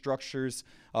government structures,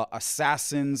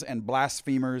 assassins and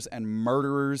blasphemers and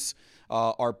murderers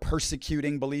are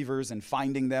persecuting believers and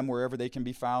finding them wherever they can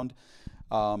be found.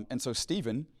 And so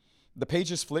Stephen, the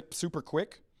pages flip super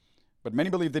quick, but many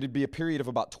believe that it'd be a period of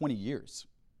about 20 years.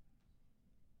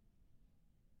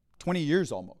 20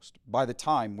 years almost by the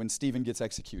time when Stephen gets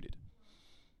executed.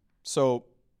 So,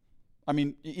 I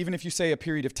mean, even if you say a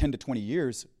period of 10 to 20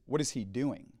 years, what is he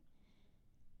doing?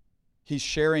 He's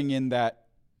sharing in that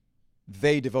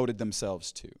they devoted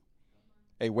themselves to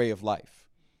a way of life.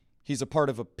 He's a part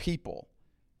of a people,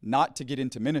 not to get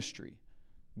into ministry,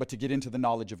 but to get into the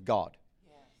knowledge of God.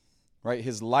 Yes. Right?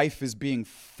 His life is being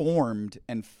formed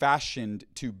and fashioned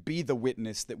to be the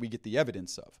witness that we get the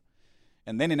evidence of.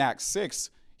 And then in Acts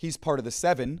 6, he's part of the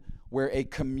 7, where a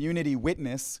community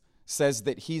witness says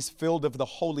that he's filled of the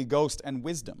Holy Ghost and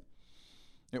wisdom.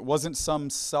 It wasn't some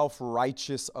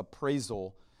self-righteous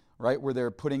appraisal, right, where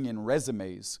they're putting in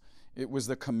resumes. It was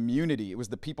the community. It was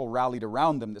the people rallied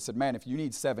around them that said, man, if you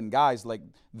need 7 guys, like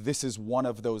this is one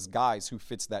of those guys who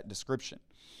fits that description.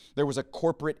 There was a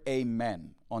corporate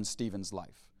amen on Stephen's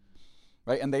life,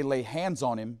 right? And they lay hands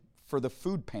on him for the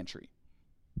food pantry.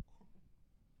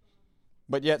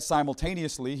 But yet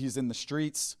simultaneously, he's in the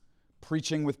streets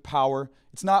preaching with power.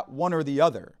 It's not one or the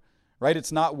other, right?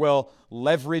 It's not, well,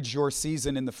 leverage your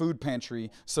season in the food pantry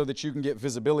so that you can get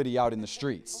visibility out in the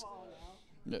streets.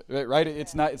 Right?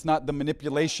 It's not the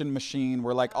manipulation machine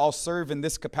where like I'll serve in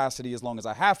this capacity as long as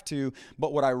I have to,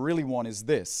 but what I really want is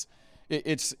this.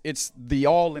 It's the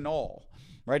all in all,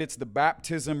 right? It's the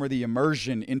baptism or the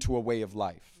immersion into a way of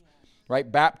life. Right?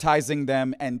 Baptizing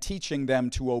them and teaching them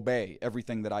to obey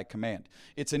everything that I command.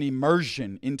 It's an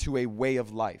immersion into a way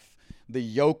of life. The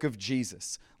yoke of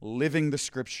Jesus, living the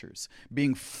scriptures,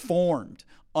 being formed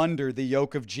under the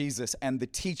yoke of Jesus and the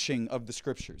teaching of the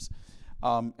scriptures.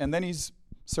 And then he's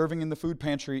serving in the food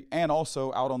pantry and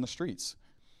also out on the streets.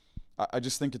 I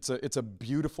just think it's a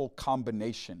beautiful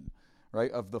combination,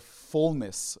 right, of the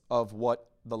fullness of what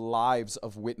the lives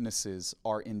of witnesses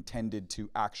are intended to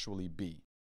actually be.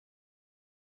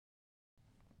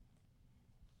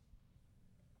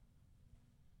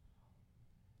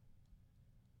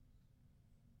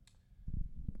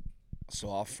 So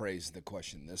I'll phrase the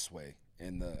question this way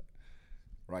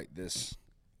this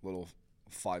little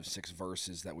 5-6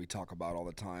 verses that we talk about all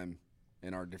the time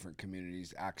in our different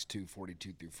communities, Acts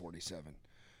 2:42 through 47.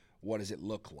 What does it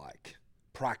look like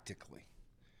practically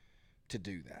to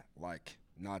do that? Like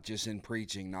not just in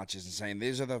preaching, not just in saying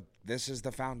this is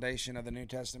the foundation of the New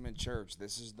Testament church.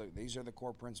 These are the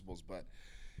core principles, but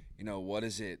what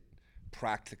does it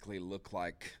practically look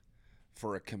like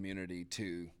for a community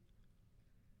to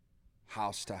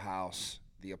house to house,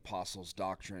 the apostles'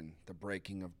 doctrine, the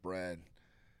breaking of bread,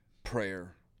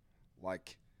 prayer,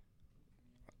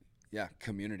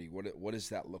 community. What does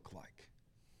that look like?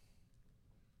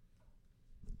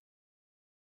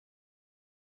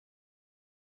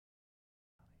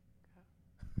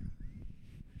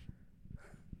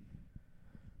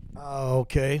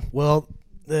 Okay. Well,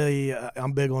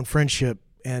 I'm big on friendship,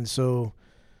 and so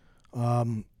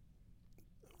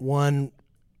one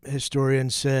historian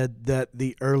said that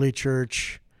the early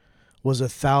church was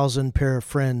 1,000 pair of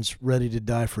friends ready to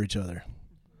die for each other.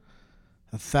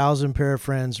 1,000 pair of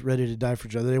friends ready to die for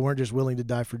each other. They weren't just willing to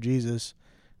die for Jesus.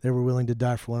 They were willing to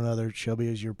die for one another.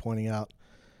 Shelby, as you're pointing out,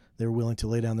 they were willing to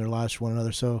lay down their lives for one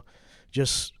another. So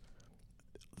just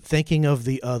thinking of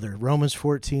the other. Romans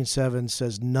 14:7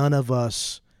 says, none of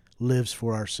us lives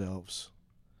for ourselves.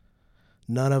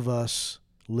 None of us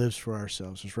lives for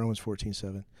ourselves. It's Romans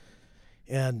 14:7.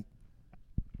 And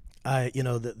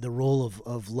the role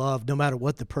of love, no matter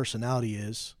what the personality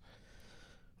is,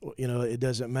 it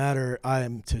doesn't matter. I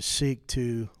am to seek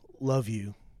to love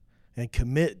you and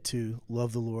commit to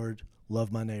love the Lord,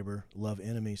 love my neighbor, love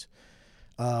enemies.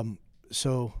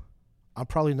 So I'm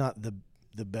probably not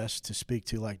the best to speak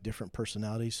to like different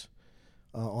personalities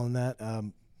on that,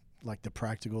 like the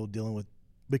practical dealing with,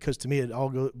 because to me it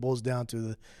all boils down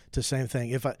to the same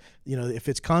thing. If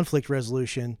it's conflict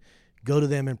resolution, go to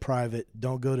them in private.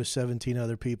 Don't go to 17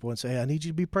 other people and say, hey, I need you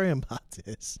to be praying about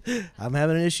this. I'm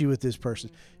having an issue with this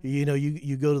person.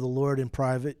 You go to the Lord in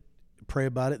private, pray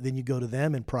about it. Then you go to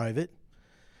them in private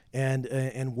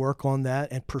and work on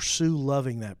that and pursue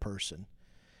loving that person.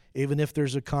 Even if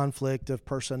there's a conflict of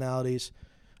personalities.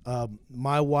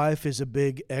 My wife is a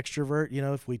big extrovert.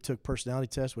 If we took personality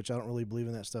tests, which I don't really believe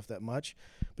in that stuff that much,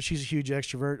 but she's a huge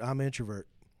extrovert. I'm an introvert.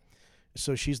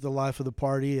 So she's the life of the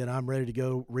party, and I'm ready to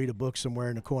go read a book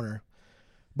somewhere in a corner.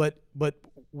 But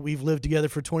we've lived together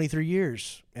for 23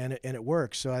 years, and it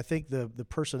works. So I think the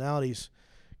personalities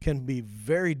can be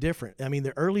very different. I mean,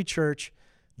 the early church,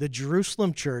 the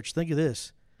Jerusalem church, think of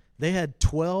this. They had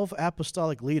 12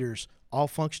 apostolic leaders all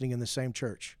functioning in the same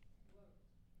church.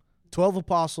 12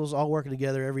 apostles all working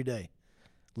together every day,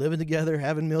 living together,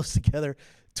 having meals together.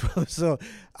 So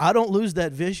I don't lose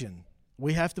that vision.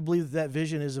 We have to believe that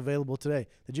vision is available today,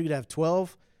 that you could have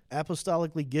 12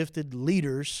 apostolically gifted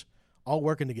leaders all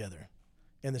working together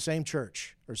in the same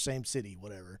church or same city,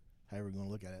 whatever, however you're going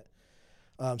to look at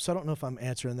it. So I don't know if I'm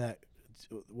answering that,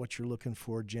 what you're looking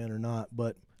for, Jen, or not,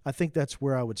 but I think that's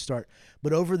where I would start.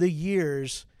 But over the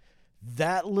years,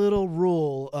 that little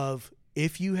rule of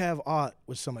if you have aught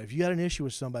with somebody, if you got an issue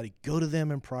with somebody, go to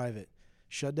them in private.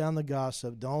 Shut down the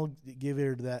gossip. Don't give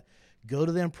ear to that. Go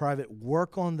to them private.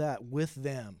 Work on that with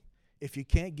them. If you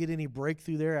can't get any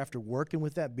breakthrough there after working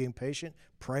with that, being patient,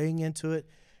 praying into it,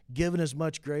 giving as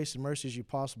much grace and mercy as you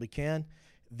possibly can,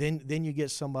 then you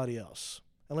get somebody else.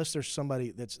 Unless there's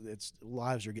somebody that's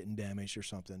lives are getting damaged or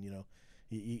something,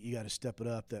 you got to step it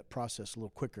up, that process a little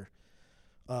quicker.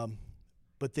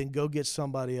 But then go get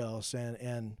somebody else.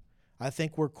 And I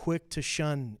think we're quick to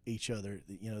shun each other,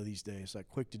 these days, like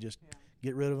quick to just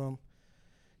get rid of them.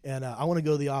 And I want to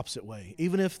go the opposite way.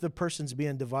 Even if the person's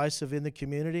being divisive in the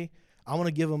community, I want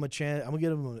to give them a chance. I'm going to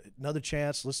give them another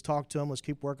chance. Let's talk to them. Let's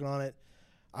keep working on it.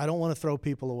 I don't want to throw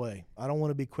people away. I don't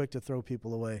want to be quick to throw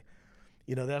people away.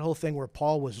 That whole thing where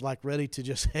Paul was like ready to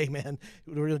just, hey, man,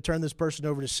 we're going to turn this person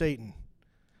over to Satan.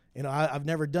 I've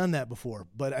never done that before,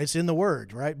 but it's in the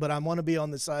Word, right? But I want to be on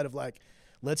the side of like,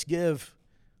 let's give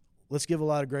a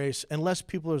lot of grace, unless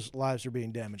people's lives are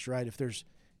being damaged, right? If there's,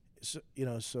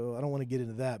 so I don't want to get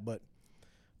into that, but.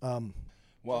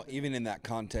 Well, even in that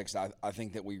context, I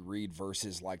think that we read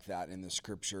verses like that in the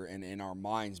Scripture and in our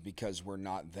minds because we're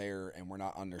not there and we're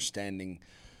not understanding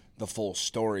the full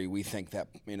story. We think that,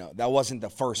 that wasn't the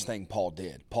first thing Paul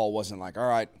did. Paul wasn't like, all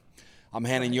right, I'm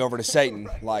handing you over to Satan.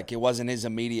 Like, it wasn't his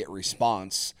immediate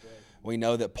response. We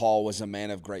know that Paul was a man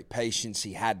of great patience.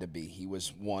 He had to be. He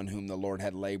was one whom the Lord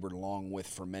had labored along with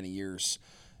for many years,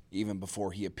 even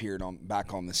before he appeared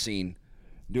back on the scene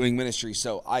doing ministry.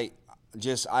 So I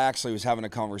actually was having a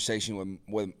conversation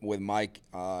with Mike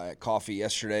at coffee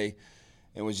yesterday,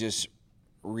 and was just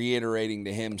reiterating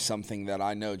to him something that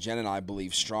I know Jen and I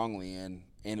believe strongly in,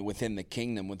 and within the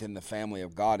kingdom, within the family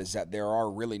of God, is that there are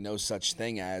really no such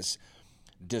thing as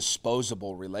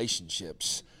disposable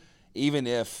relationships. Even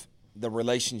if the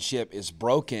relationship is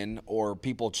broken or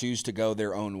people choose to go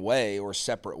their own way or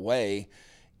separate way,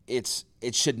 it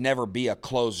should never be a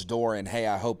closed door and, hey,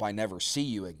 I hope I never see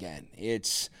you again.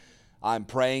 I'm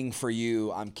praying for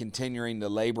you. I'm continuing to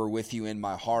labor with you in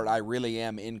my heart. I really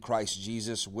am in Christ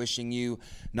Jesus, wishing you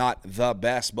not the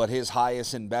best, but his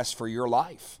highest and best for your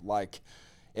life. Like,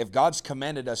 if God's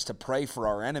commanded us to pray for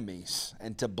our enemies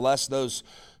and to bless those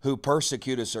who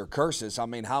persecute us or curse us, I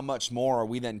mean, how much more are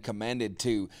we then commanded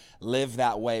to live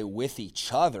that way with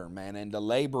each other, man, and to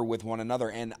labor with one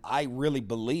another? And I really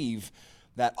believe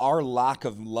that our lack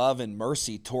of love and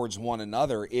mercy towards one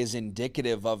another is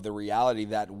indicative of the reality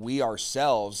that we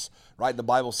ourselves, right? The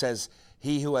Bible says,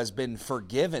 he who has been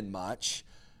forgiven much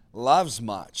loves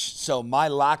much. So my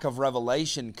lack of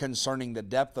revelation concerning the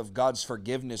depth of God's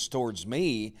forgiveness towards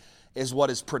me is what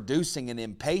is producing an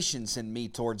impatience in me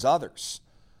towards others.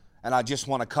 And I just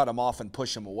want to cut them off and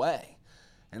push them away.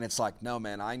 And it's like, no,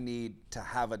 man, I need to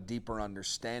have a deeper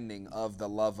understanding of the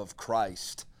love of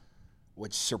Christ,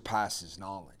 which surpasses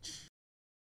knowledge.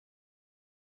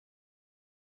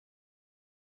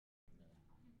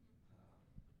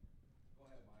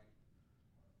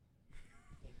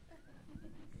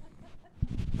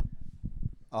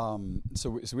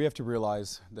 So we have to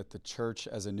realize that the church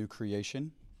as a new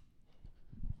creation,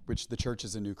 which the church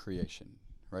is a new creation,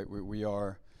 right? We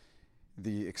are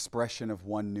the expression of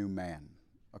one new man,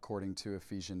 according to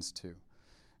Ephesians 2.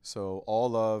 So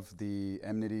all of the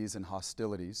enmities and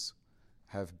hostilities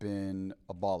have been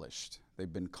abolished.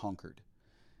 They've been conquered.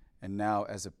 And now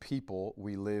as a people,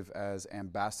 we live as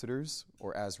ambassadors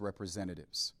or as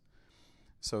representatives.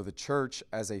 So the church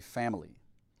as a family,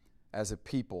 as a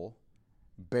people,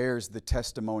 bears the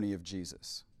testimony of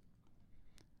Jesus.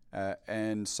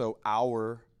 And so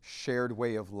our shared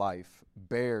way of life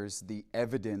bears the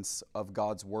evidence of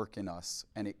God's work in us,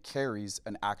 and it carries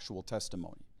an actual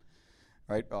testimony.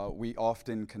 Right? We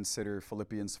often consider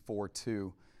Philippians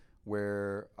 4:2,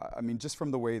 where, just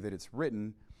from the way that it's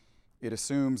written, it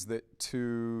assumes that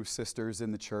two sisters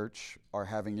in the church are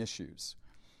having issues.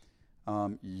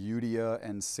 Euodia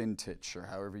and Syntyche, or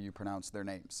however you pronounce their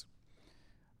names.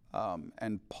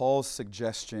 And Paul's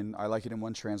suggestion, I like it in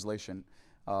one translation.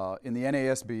 In the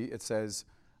NASB, it says,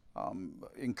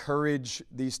 encourage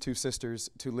these two sisters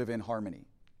to live in harmony.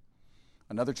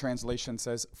 Another translation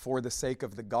says, for the sake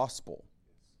of the gospel,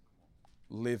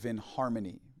 live in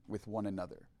harmony with one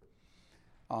another.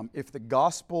 If the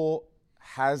gospel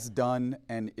has done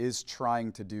and is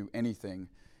trying to do anything,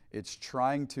 it's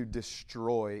trying to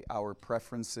destroy our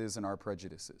preferences and our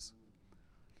prejudices.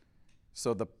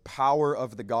 So the power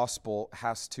of the gospel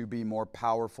has to be more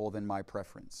powerful than my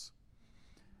preference.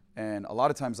 And a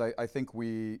lot of times I think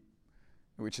we,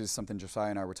 which is something Josiah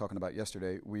and I were talking about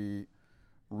yesterday, we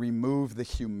remove the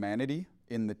humanity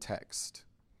in the text.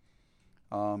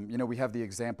 We have the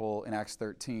example in Acts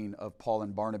 13 of Paul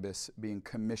and Barnabas being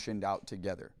commissioned out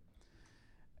together.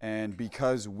 And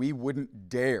because we wouldn't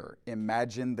dare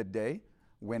imagine the day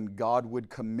when God would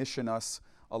commission us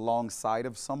alongside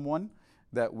of someone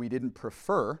that we didn't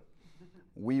prefer,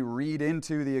 we read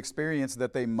into the experience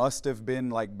that they must have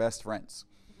been like best friends,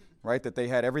 right? That they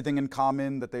had everything in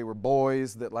common, that they were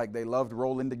boys, that like they loved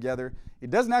rolling together.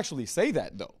 It doesn't actually say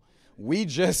that though. We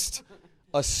just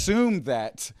assume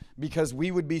that because we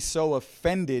would be so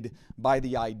offended by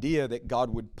the idea that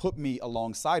God would put me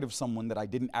alongside of someone that I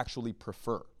didn't actually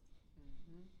prefer.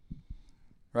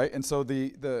 Right? And so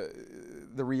the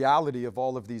reality of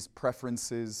all of these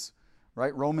preferences,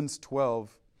 right? Romans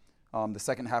 12, the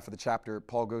second half of the chapter,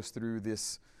 Paul goes through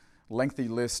this lengthy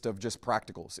list of just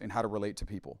practicals in how to relate to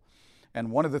people.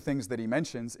 And one of the things that he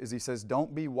mentions is he says,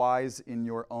 don't be wise in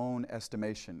your own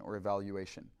estimation or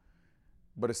evaluation,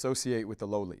 but associate with the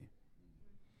lowly.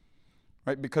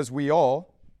 Right? Because we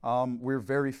all, we're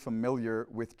very familiar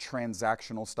with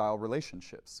transactional style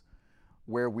relationships,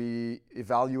 where we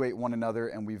evaluate one another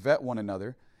and we vet one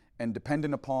another, and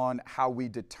dependent upon how we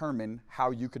determine how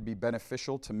you could be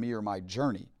beneficial to me or my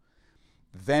journey,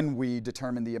 then we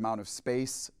determine the amount of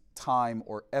space, time,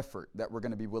 or effort that we're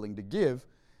going to be willing to give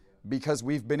because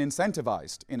we've been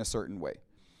incentivized in a certain way.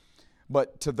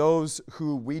 But to those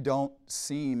who we don't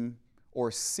seem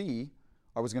or see,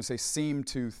 seem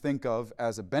to think of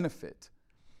as a benefit,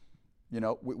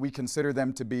 we consider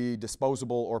them to be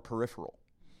disposable or peripheral.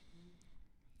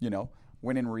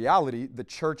 When in reality, the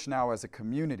church now as a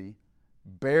community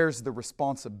bears the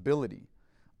responsibility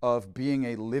of being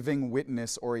a living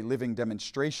witness or a living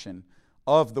demonstration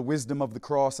of the wisdom of the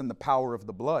cross and the power of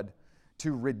the blood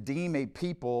to redeem a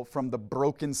people from the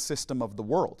broken system of the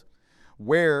world,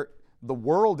 where the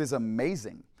world is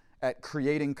amazing at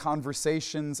creating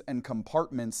conversations and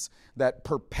compartments that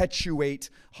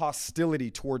perpetuate hostility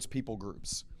towards people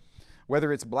groups.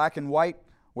 Whether it's black and white,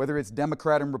 whether it's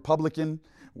Democrat and Republican,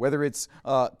 whether it's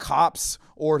cops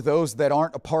or those that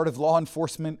aren't a part of law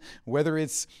enforcement, whether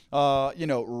it's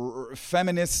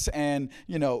feminists and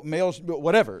males,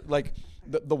 whatever. Like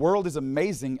the world is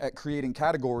amazing at creating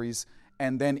categories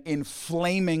and then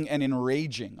inflaming and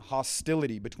enraging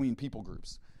hostility between people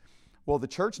groups. Well, the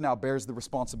church now bears the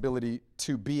responsibility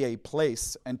to be a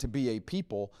place and to be a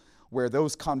people where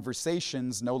those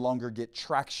conversations no longer get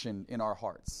traction in our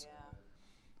hearts.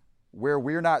 Where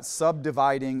we're not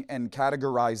subdividing and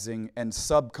categorizing and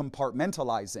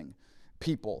subcompartmentalizing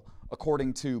people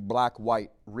according to black, white,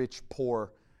 rich,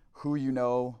 poor, who you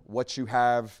know, what you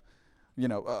have,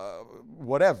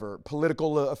 whatever,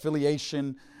 political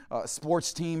affiliation,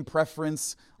 sports team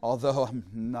preference, although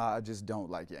I just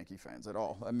don't like Yankee fans at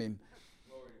all. I mean,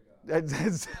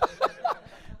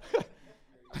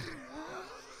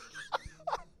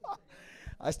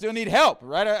 I still need help,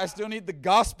 right? I still need the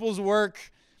gospel's work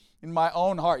in my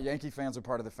own heart. Yankee fans are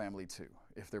part of the family too,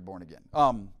 if they're born again.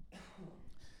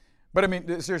 But I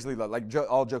mean, seriously,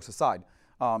 all jokes aside,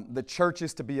 the church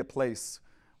is to be a place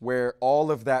where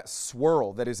all of that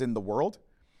swirl that is in the world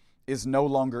is no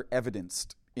longer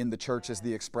evidenced in the church as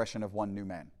the expression of one new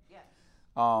man. Yes.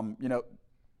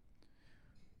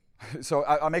 So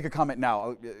I'll make a comment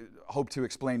now. I hope to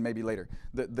explain maybe later.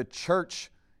 The church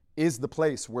is the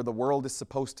place where the world is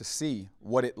supposed to see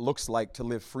what it looks like to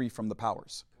live free from the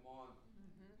powers. Come on.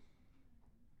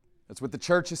 That's what the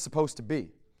church is supposed to be.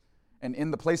 And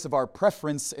in the place of our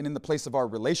preference and in the place of our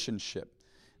relationship,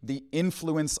 the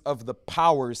influence of the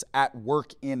powers at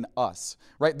work in us,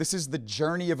 right? This is the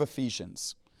journey of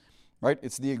Ephesians, right?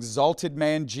 It's the exalted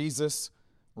man, Jesus,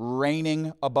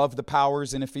 reigning above the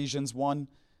powers in Ephesians 1,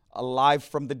 alive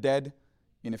from the dead.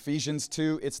 In Ephesians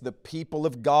 2, it's the people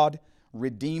of God,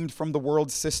 redeemed from the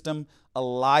world system,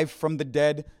 alive from the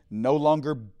dead, no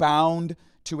longer bound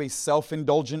to a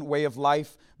self-indulgent way of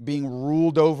life, being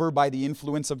ruled over by the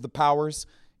influence of the powers.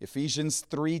 Ephesians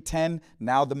 3:10,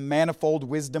 now the manifold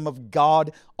wisdom of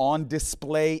God on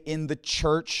display in the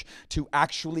church to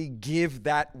actually give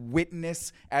that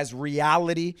witness as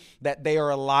reality that they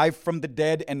are alive from the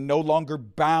dead and no longer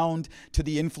bound to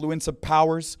the influence of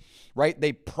powers, right?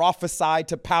 They prophesy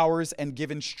to powers and give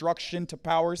instruction to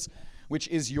powers, which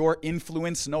is your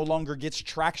influence no longer gets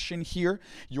traction here.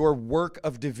 Your work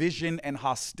of division and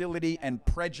hostility and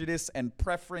prejudice and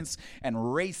preference and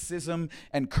racism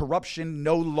and corruption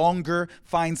no longer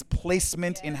finds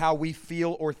placement in how we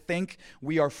feel or think.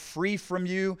 We are free from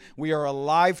you. We are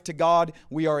alive to God.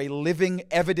 We are a living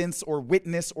evidence or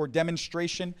witness or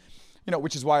demonstration,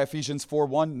 which is why Ephesians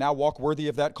 4:1, now walk worthy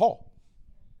of that call.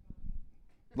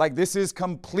 Like, this is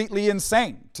completely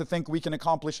insane to think we can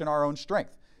accomplish in our own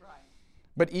strength.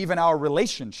 But even our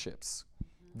relationships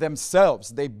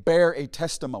themselves, they bear a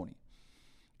testimony.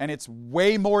 And it's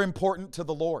way more important to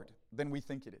the Lord than we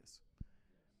think it is.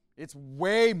 It's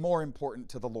way more important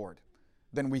to the Lord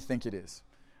than we think it is.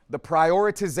 The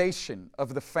prioritization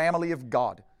of the family of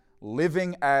God,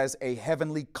 living as a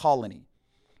heavenly colony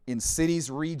in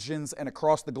cities, regions, and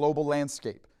across the global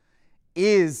landscape,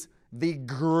 is the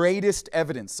greatest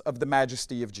evidence of the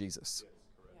majesty of Jesus.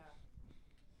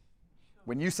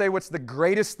 When you say what's the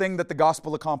greatest thing that the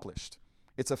gospel accomplished,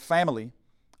 it's a family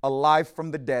alive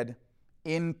from the dead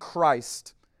in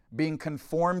Christ, being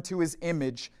conformed to his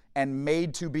image and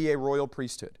made to be a royal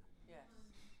priesthood. Yes.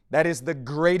 That is the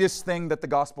greatest thing that the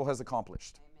gospel has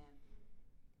accomplished. Amen.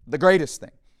 The greatest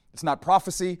thing. It's not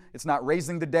prophecy. It's not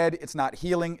raising the dead. It's not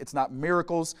healing. It's not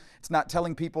miracles. It's not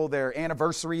telling people their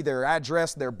anniversary, their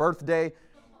address, their birthday.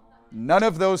 None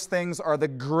of those things are the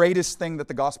greatest thing that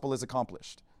the gospel has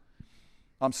accomplished.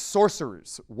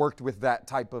 Sorcerers worked with that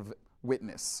type of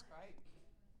witness.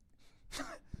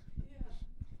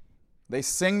 They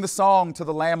sing the song to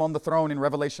the Lamb on the throne in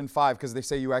Revelation 5 because they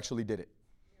say you actually did it.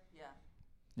 Yeah.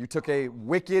 You took a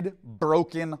wicked,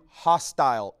 broken,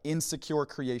 hostile, insecure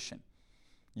creation.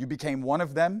 You became one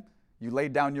of them. You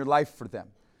laid down your life for them.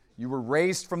 You were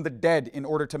raised from the dead in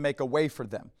order to make a way for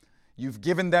them. You've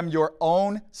given them your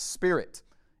own spirit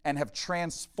and have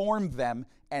transformed them,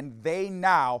 and they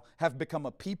now have become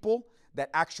a people that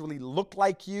actually look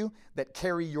like you, that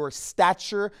carry your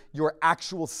stature, your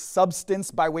actual substance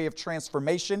by way of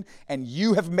transformation, and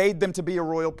you have made them to be a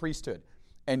royal priesthood,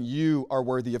 and you are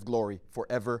worthy of glory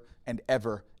forever and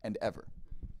ever and ever.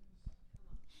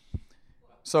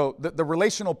 So the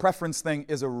relational preference thing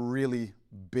is a really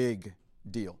big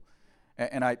deal,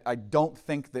 and I don't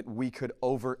think that we could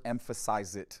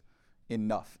overemphasize it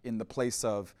enough in the place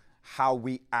of how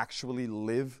we actually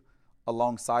live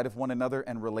alongside of one another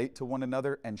and relate to one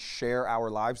another and share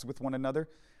our lives with one another.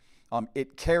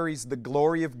 It carries the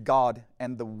glory of God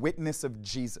and the witness of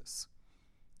Jesus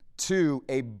to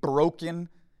a broken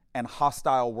and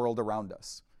hostile world around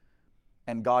us.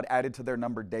 And God added to their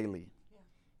number daily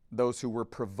those who were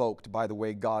provoked by the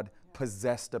way God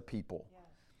possessed a people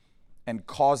and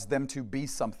caused them to be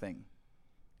something,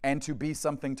 and to be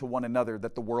something to one another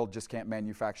that the world just can't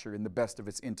manufacture in the best of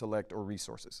its intellect or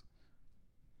resources.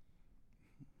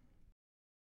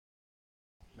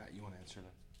 Matt, you want to answer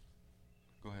that?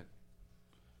 Go ahead.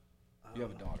 You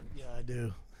have a daughter. Yeah, I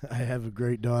do. I have a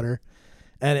great daughter.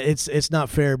 And it's not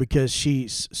fair because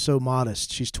she's so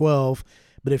modest. She's 12,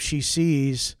 but if she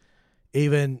sees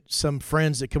even some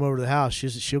friends that come over to the house,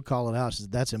 she'll call it out. She says,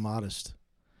 that's immodest.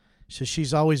 So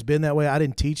she's always been that way. I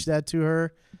didn't teach that to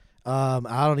her.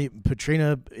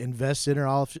 Patrina invests in her,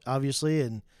 obviously,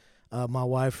 and my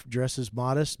wife dresses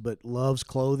modest but loves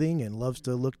clothing and loves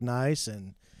to look nice,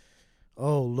 and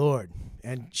oh, Lord.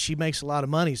 And she makes a lot of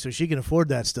money, so she can afford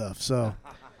that stuff. So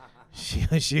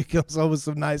she comes home with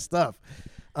some nice stuff.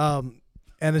 And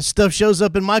the stuff shows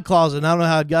up in my closet, and I don't know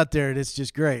how it got there, and it's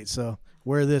just great. So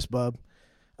wear this, bub.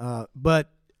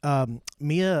 But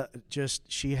Mia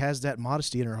she has that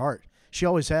modesty in her heart. She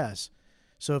always has.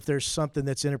 So if there's something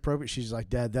that's inappropriate, she's like,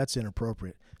 Dad, that's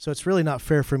inappropriate. So it's really not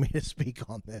fair for me to speak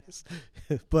on this.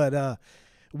 But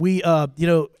we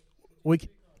we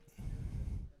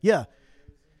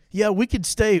could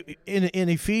stay in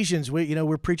Ephesians.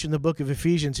 We're preaching the book of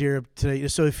Ephesians here today.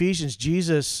 So Ephesians,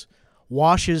 Jesus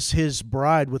washes his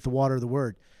bride with the water of the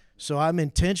word. So I'm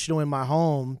intentional in my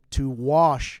home to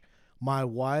wash my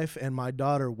wife and my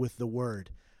daughter with the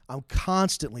word. I'm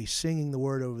constantly singing the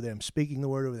word over them, speaking the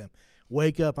word over them.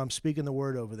 Wake up, I'm speaking the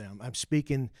word over them. I'm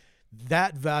speaking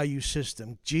that value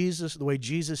system, Jesus, the way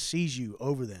Jesus sees you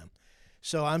over them.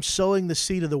 So I'm sowing the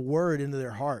seed of the word into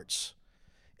their hearts.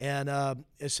 And I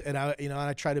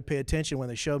try to pay attention when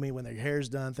they show me when their hair's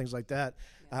done, things like that.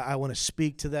 Yeah. I want to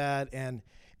speak to that and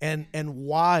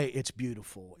why it's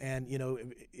beautiful. And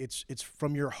it's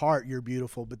from your heart you're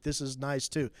beautiful. But this is nice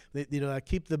too. I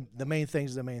keep the main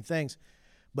things the main things.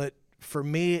 But for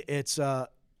me, it's I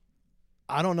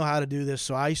don't know how to do this,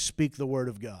 so I speak the word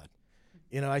of God.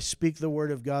 I speak the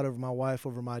word of God over my wife,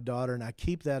 over my daughter, and I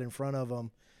keep that in front of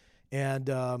them,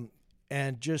 and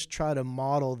just try to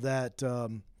model that.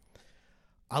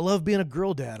 I love being a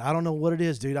girl dad. I don't know what it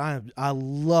is, dude. I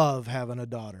love having a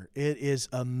daughter. It is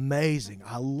amazing.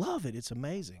 I love it. It's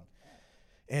amazing.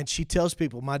 And she tells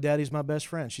people, my daddy's my best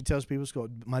friend. She tells people at school,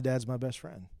 my dad's my best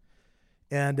friend.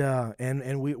 And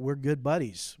we're good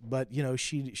buddies. But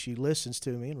she listens to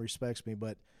me and respects me.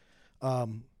 But I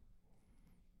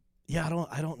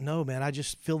don't know, man. I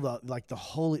just feel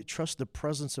trust the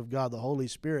presence of God, the Holy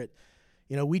Spirit.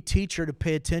 We teach her to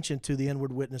pay attention to the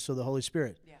inward witness of the Holy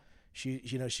Spirit. Yeah.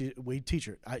 We teach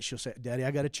her. She'll say, Daddy,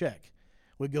 I got to check.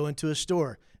 We go into a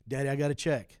store. Daddy, I got to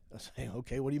check. I say,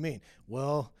 okay, what do you mean?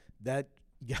 Well, that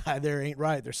guy there ain't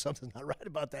right. There's something not right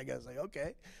about that guy. I say,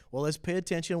 okay, well, let's pay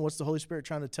attention. What's the Holy Spirit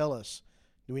trying to tell us?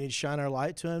 Do we need to shine our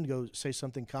light to him, to go say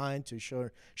something kind, to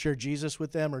share Jesus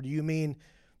with them? Or do you mean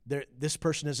this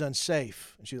person is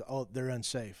unsafe? And she's like, oh, they're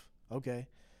unsafe. Okay.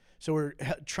 So we're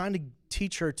trying to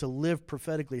teach her to live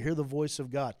prophetically, hear the voice of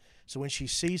God. So when she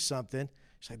sees something,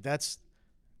 she's like, that's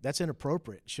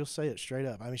inappropriate. She'll say it straight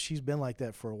up. I mean, she's been like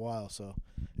that for a while, so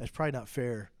that's probably not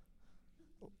fair.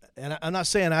 And I'm not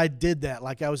saying I did that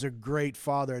like I was a great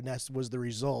father and that was the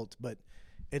result, but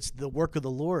it's the work of the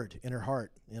Lord in her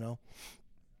heart, And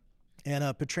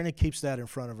Petrina keeps that in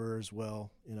front of her as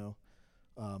well,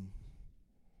 But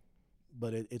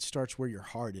it starts where your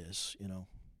heart is,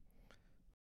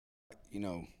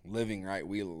 Living right,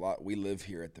 we live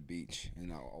here at the beach.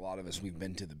 A lot of us, we've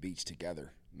been to the beach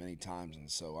together many times,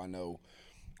 and so I know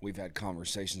we've had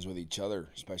conversations with each other,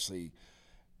 especially,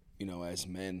 as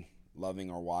men,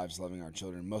 loving our wives, loving our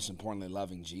children, most importantly,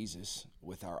 loving Jesus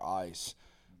with our eyes,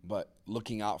 but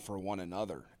looking out for one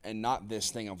another, and not this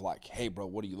thing of like, hey, bro,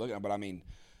 what are you looking at? But I mean,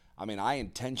 I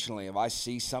intentionally, if I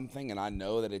see something and I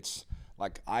know that it's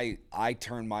like I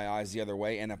turn my eyes the other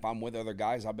way, and if I'm with other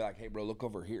guys, I'll be like, hey, bro, look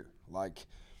over here. Like,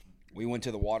 we went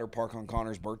to the water park on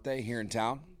Connor's birthday here in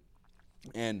town,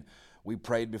 and we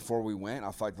prayed before we went.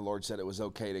 I felt like the Lord said it was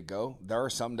okay to go. There are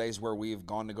some days where we've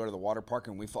gone to go to the water park,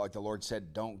 and we felt like the Lord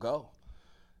said, don't go,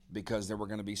 because there were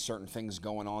going to be certain things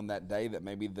going on that day that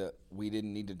maybe we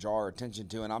didn't need to draw our attention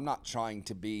to. And I'm not trying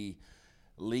to be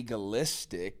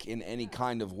legalistic in any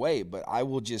kind of way, but I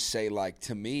will just say, like,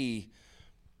 to me,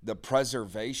 the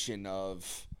preservation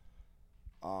of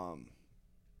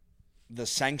the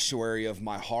sanctuary of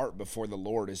my heart before the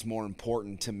Lord is more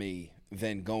important to me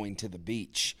than going to the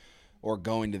beach or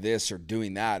going to this or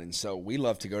doing that. And so we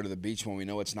love to go to the beach when we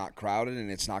know it's not crowded and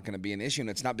it's not going to be an issue. And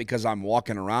it's not because I'm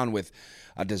walking around with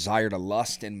a desire to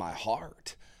lust in my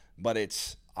heart, but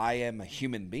I am a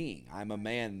human being. I'm a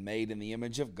man made in the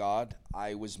image of God.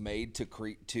 I was made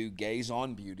to gaze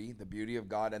on beauty, the beauty of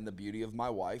God and the beauty of my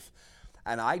wife.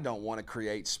 And I don't want to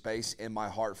create space in my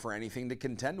heart for anything to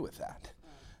contend with that.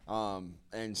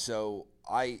 And so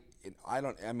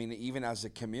even as a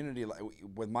community, like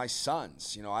with my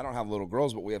sons, I don't have little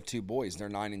girls, but we have 2 boys. They're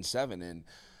 9 and 7. And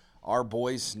our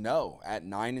boys know at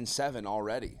 9 and 7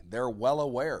 already, they're well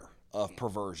aware of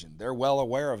perversion. They're well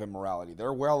aware of immorality.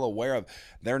 They're well aware of,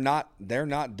 they're not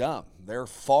dumb. They're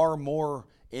far more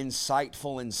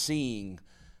insightful in seeing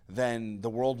than the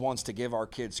world wants to give our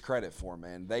kids credit for,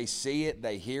 man. They see it,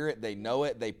 they hear it, they know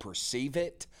it, they perceive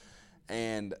it.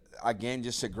 And again,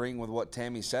 just agreeing with what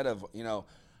Tammy said of,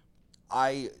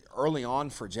 early on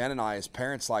for Jen and I as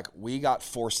parents, like, we got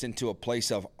forced into a place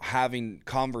of having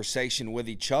conversation with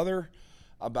each other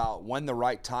about when the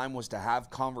right time was to have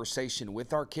conversation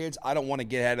with our kids. I don't want to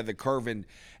get ahead of the curve and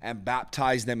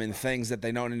baptize them in things that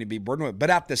they don't need to be burdened with. But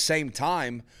at the same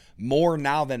time, more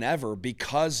now than ever,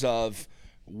 because of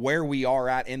where we are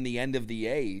at in the end of the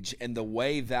age and the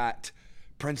way that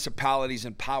principalities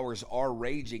and powers are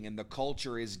raging, and the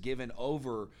culture is given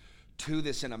over to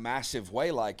this in a massive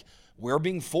way. Like, we're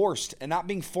being forced, and not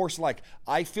being forced, like,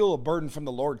 I feel a burden from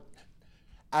the Lord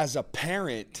as a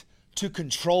parent to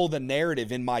control the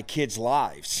narrative in my kids'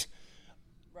 lives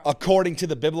according to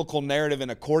the biblical narrative and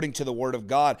according to the Word of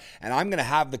God. And I'm going to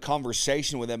have the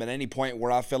conversation with them at any point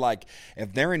where I feel like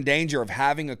if they're in danger of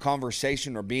having a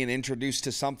conversation or being introduced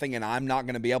to something and I'm not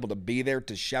going to be able to be there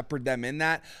to shepherd them in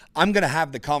that, I'm going to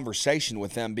have the conversation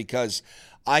with them, because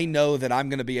I know that I'm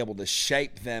going to be able to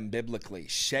shape them biblically,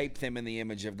 shape them in the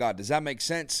image of God. Does that make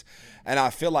sense? And I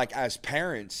feel like as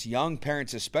parents, young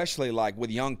parents especially, like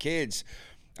with young kids,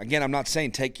 again, I'm not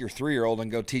saying take your 3-year-old and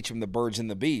go teach them the birds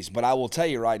and the bees, but I will tell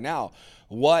you right now,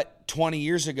 what 20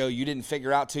 years ago you didn't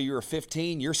figure out till you were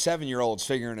 15, your 7-year-old's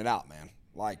figuring it out, man.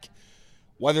 Like,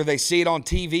 whether they see it on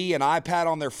TV, an iPad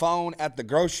on their phone, at the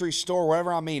grocery store,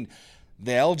 wherever. I mean,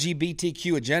 the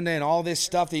LGBTQ agenda and all this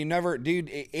stuff that you never,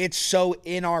 dude, it's so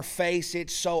in our face,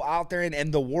 it's so out there,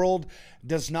 and the world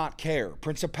does not care.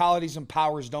 Principalities and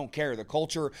powers don't care. The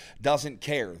culture doesn't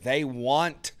care. They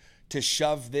want to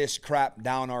shove this crap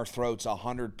down our throats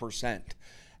 100%.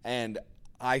 And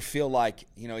I feel like,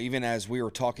 you know, even as we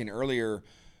were talking earlier,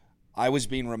 I was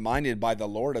being reminded by the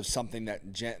Lord of something that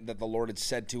the Lord had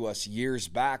said to us years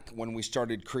back when we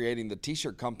started creating the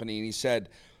t-shirt company. And he said,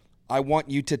 I want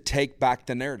you to take back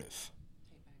the narrative.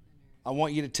 I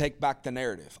want you to take back the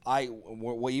narrative.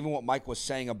 Even what Mike was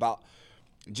saying about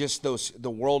just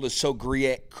the world is so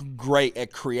great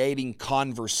at creating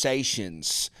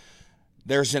conversations.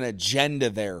 There's an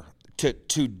agenda there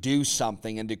to do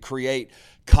something and to create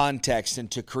context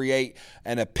and to create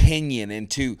an opinion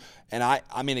and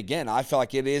I mean, again, I feel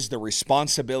like it is the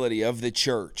responsibility of the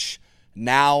church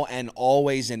now and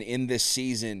always and in this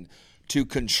season to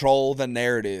control the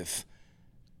narrative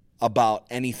about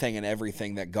anything and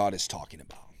everything that God is talking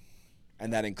about.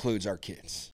 And that includes our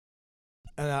kids.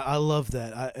 And I love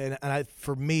that.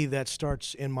 For me, that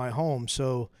starts in my home.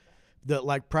 So that,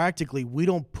 like, practically, we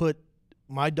don't put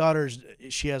my daughter's,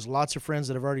 she has lots of friends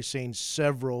that have already seen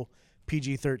several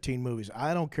PG-13 movies.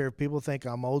 I don't care if people think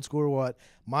I'm old school or what.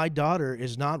 My daughter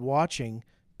is not watching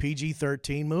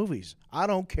PG-13 movies. I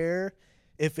don't care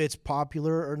if it's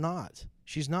popular or not.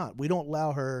 She's not. We don't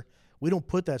allow her, we don't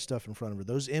put that stuff in front of her.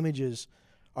 Those images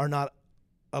are not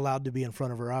allowed to be in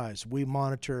front of her eyes. We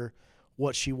monitor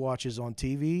what she watches on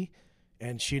TV,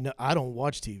 and I don't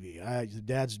watch TV.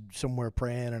 Dad's somewhere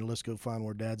praying, and let's go find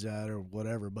where Dad's at or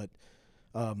whatever. But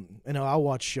I'll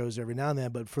watch shows every now and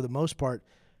then, but for the most part,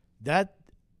 that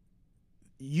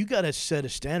you got to set a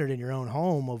standard in your own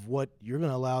home of what you're going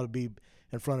to allow to be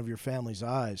in front of your family's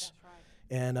eyes.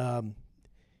 That's right. And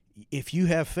if you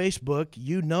have Facebook,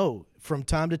 you know from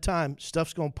time to time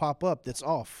stuff's going to pop up that's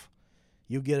off.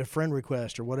 You'll get a friend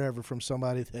request or whatever from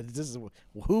somebody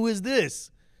who is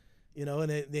this? You know,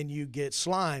 and then you get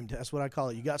slimed. That's what I call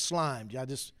it. You got slimed.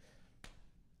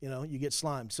 You get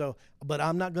slimed. So, but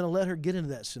I'm not going to let her get into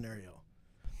that scenario.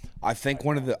 I think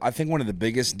one of the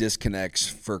biggest disconnects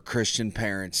for Christian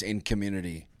parents in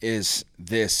community is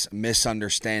this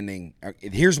misunderstanding.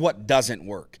 Here's what doesn't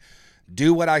work.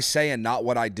 Do what I say and not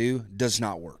what I do does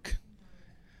not work.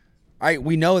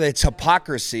 We know that it's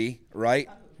hypocrisy, right?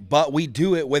 But we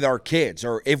do it with our kids,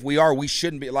 or if we are, we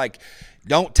shouldn't be. Like,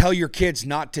 don't tell your kids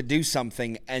not to do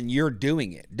something and you're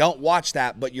doing it. Don't watch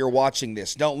that, but you're watching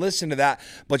this. Don't listen to that,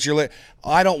 but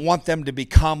I don't want them to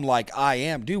become like I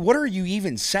am. Dude, what are you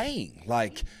even saying?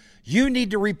 Like, you need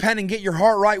to repent and get your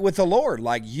heart right with the Lord.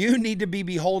 Like, you need to be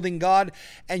beholding God,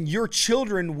 and your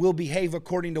children will behave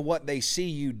according to what they see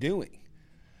you doing.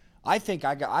 I think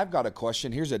I've got a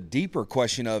question. Here's a deeper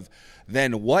question of,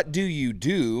 then what do you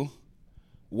do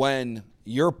when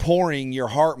you're pouring your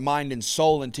heart, mind, and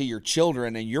soul into your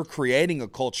children, and you're creating a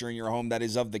culture in your home that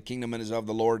is of the kingdom and is of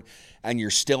the Lord, and you're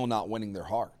still not winning their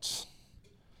hearts?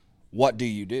 What do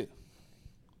you do?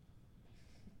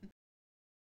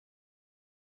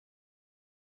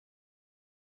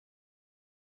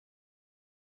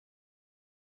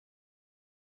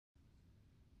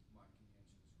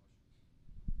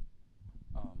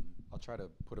 I'll try to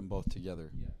put them both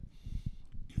together.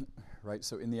 Right,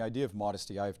 so in the idea of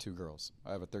modesty, I have 2 girls.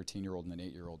 I have a 13-year-old and an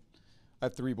 8-year-old. I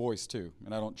have 3 boys too,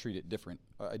 and I don't treat it different.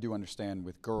 I do understand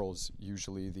with girls,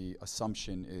 usually the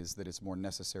assumption is that it's more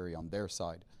necessary on their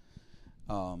side.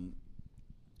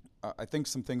 I think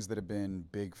some things that have been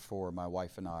big for my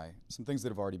wife and I, some things that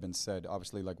have already been said,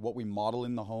 obviously, like what we model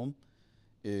in the home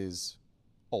is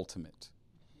ultimate.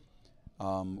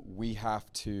 We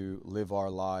have to live our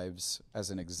lives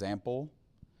as an example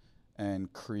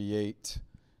and create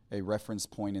a reference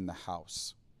point in the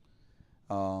house.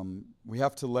 We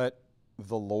have to let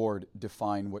the Lord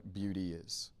define what beauty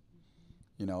is.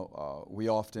 You know, we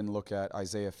often look at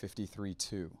Isaiah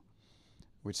 53:2,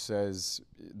 which says,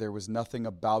 there was nothing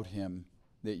about him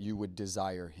that you would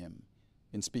desire him,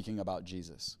 in speaking about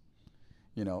Jesus.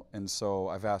 You know, and so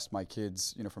I've asked my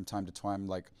kids, you know, from time to time,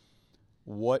 like,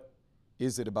 what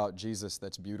is it about Jesus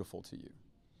that's beautiful to you?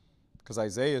 Because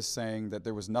Isaiah is saying that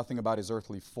there was nothing about his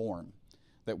earthly form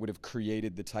that would have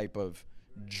created the type of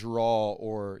draw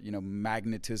or, you know,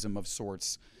 magnetism of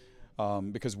sorts.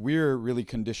 Because we're really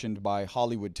conditioned by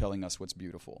Hollywood telling us what's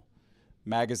beautiful,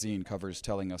 magazine covers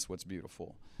telling us what's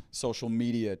beautiful, social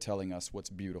media telling us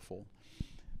what's beautiful.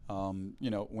 You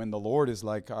know, when the Lord is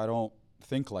like, I don't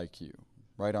think like you,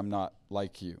 right? I'm not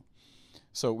like you.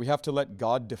 So we have to let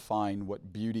God define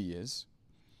what beauty is.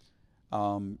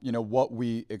 You know, what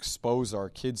we expose our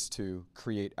kids to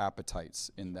create appetites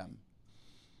in them.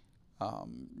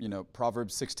 You know,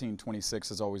 Proverbs 16:26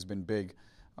 has always been big.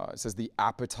 It says, the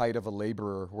appetite of a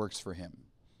laborer works for him.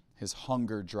 His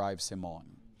hunger drives him on.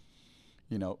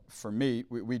 You know, for me,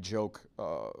 we joke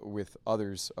with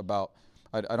others about,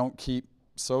 I don't keep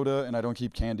soda and I don't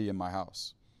keep candy in my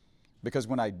house. Because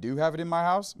when I do have it in my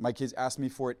house, my kids ask me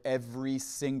for it every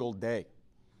single day.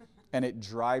 And it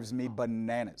drives me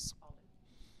bananas.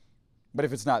 But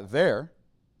if it's not there,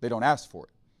 they don't ask for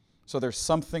it. So there's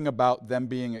something about them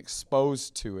being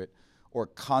exposed to it, or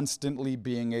constantly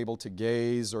being able to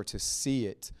gaze or to see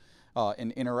it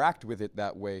and interact with it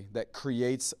that way, that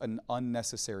creates an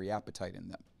unnecessary appetite in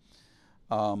them.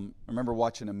 I remember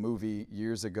watching a movie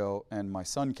years ago, and my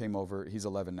son came over. He's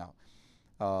 11 now.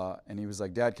 And he was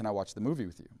like, Dad, can I watch the movie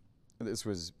with you? This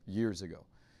was years ago.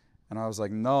 And I was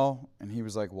like, no. And he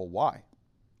was like, well, why?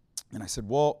 And I said,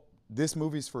 well, this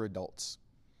movie's for adults.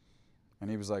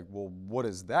 And he was like, well, what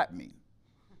does that mean?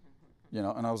 You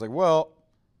know, and I was like, well,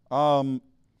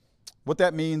 what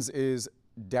that means is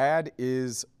Dad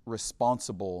is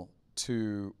responsible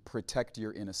to protect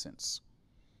your innocence.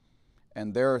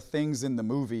 And there are things in the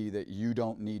movie that you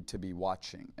don't need to be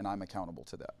watching, and I'm accountable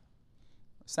to that.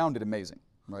 Sounded amazing,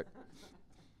 right?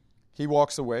 He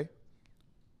walks away.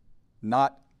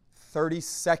 Not 30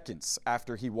 seconds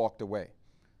after he walked away,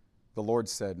 the Lord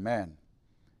said, man,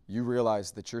 you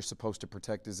realize that you're supposed to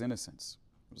protect his innocence.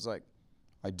 I was like,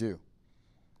 I do.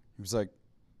 He was like,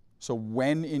 so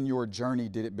when in your journey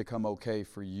did it become okay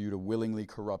for you to willingly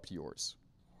corrupt yours?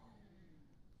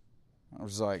 I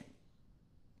was like,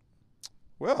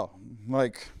 well,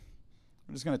 like,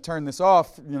 I'm just going to turn this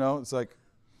off, you know. It's like,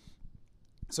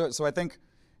 so I think,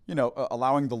 you know,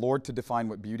 allowing the Lord to define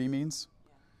what beauty means.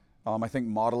 I think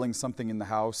modeling something in the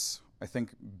house. I think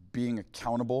being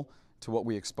accountable to what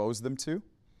we expose them to.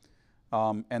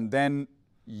 And then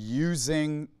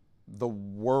using the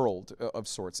world of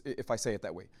sorts, if I say it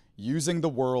that way, using the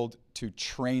world to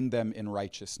train them in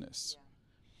righteousness.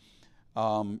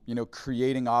 You know,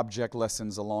 creating object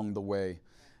lessons along the way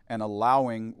and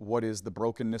allowing what is the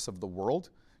brokenness of the world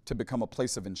to become a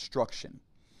place of instruction.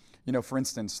 You know, for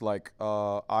instance, like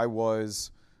I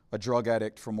was a drug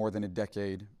addict for more than a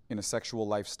decade, in a sexual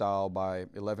lifestyle by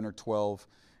 11 or 12,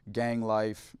 gang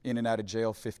life, in and out of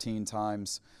jail 15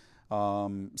 times,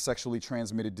 sexually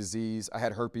transmitted disease. I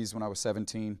had herpes when I was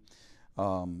 17.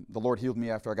 The Lord healed me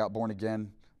after I got born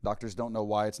again. Doctors don't know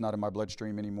why, it's not in my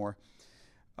bloodstream anymore.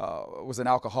 Was an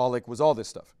alcoholic, was all this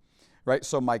stuff, right?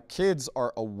 So my kids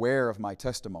are aware of my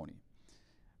testimony.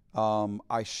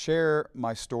 I share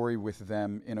my story with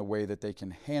them in a way that they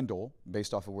can handle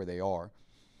based off of where they are,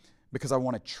 because I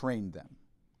want to train them,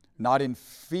 not in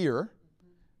fear,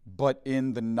 but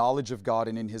in the knowledge of God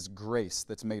and in His grace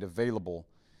that's made available,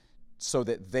 so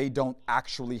that they don't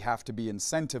actually have to be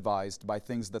incentivized by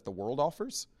things that the world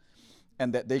offers,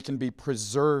 and that they can be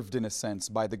preserved in a sense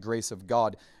by the grace of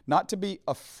God, not to be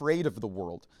afraid of the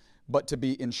world, but to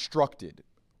be instructed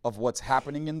of what's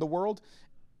happening in the world,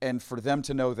 and for them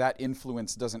to know that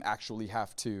influence doesn't actually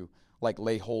have to like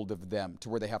lay hold of them to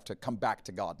where they have to come back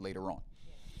to God later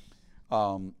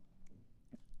on.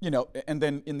 You know, and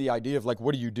then in the idea of like,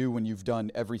 what do you do when you've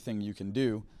done everything you can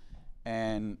do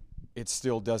and it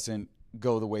still doesn't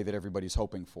go the way that everybody's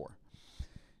hoping for?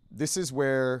 This is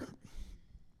where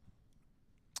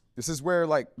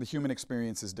like the human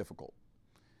experience is difficult,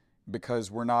 because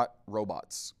we're not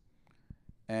robots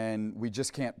and we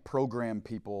just can't program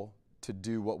people to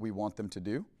do what we want them to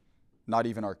do, not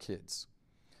even our kids.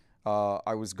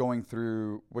 I was going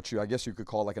through what I guess you could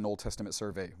call like an Old Testament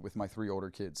survey with my 3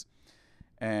 older kids.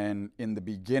 And in the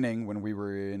beginning, when we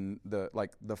were in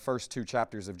the first 2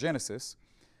 chapters of Genesis,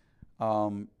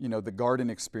 you know, the garden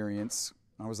experience,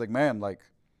 I was like, man, like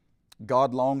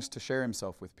God longs to share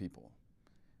Himself with people.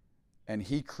 And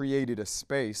He created a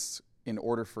space in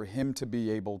order for him to be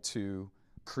able to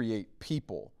create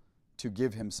people to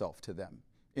give himself to them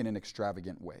in an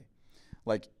extravagant way.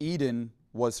 Like Eden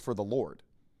was for the Lord.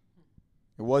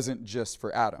 It wasn't just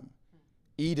for Adam.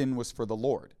 Eden was for the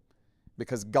Lord,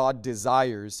 because God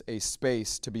desires a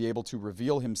space to be able to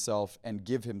reveal himself and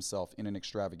give himself in an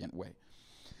extravagant way.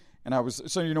 And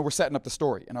we're setting up the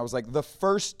story. And I was like, the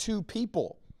first two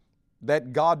people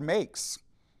that God makes,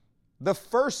 the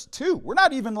first two, we're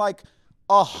not even like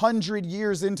 100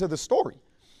 years into the story.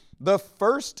 The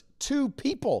first two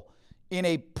people in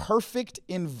a perfect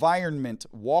environment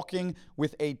walking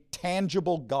with a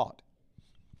tangible God,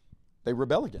 they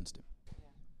rebel against him.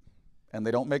 And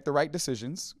they don't make the right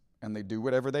decisions, and they do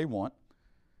whatever they want.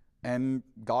 And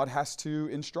God has to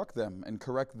instruct them and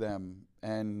correct them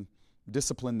and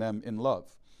discipline them in love.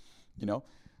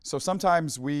 So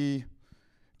sometimes we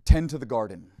tend to the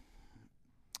garden,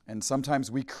 and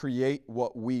sometimes we create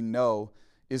what we know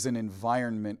is an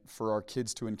environment for our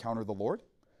kids to encounter the Lord,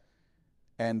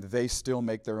 and they still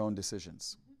make their own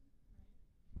decisions.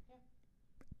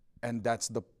 And that's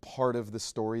the part of the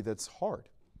story that's hard,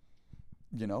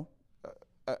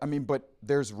 but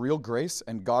there's real grace,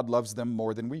 and God loves them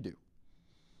more than we do.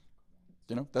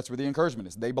 That's where the encouragement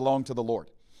is. They belong to the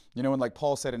Lord. And like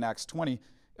Paul said in Acts 20,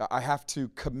 I have to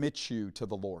commit you to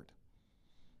the Lord.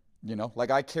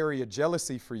 Like I carry a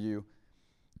jealousy for you,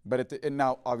 but and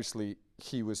now obviously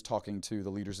he was talking to the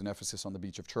leaders in Ephesus on the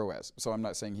beach of Troas. So I'm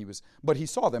not saying but he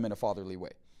saw them in a fatherly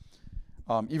way,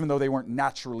 even though they weren't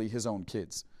naturally his own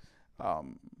kids.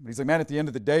 He's like, man, at the end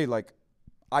of the day, like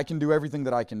I can do everything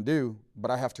that I can do, but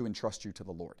I have to entrust you to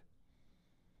the Lord,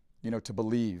 to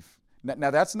believe.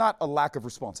 Now that's not a lack of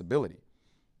responsibility,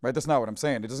 right? That's not what I'm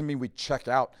saying. It doesn't mean we check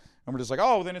out and we're just like,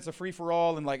 oh, then it's a free for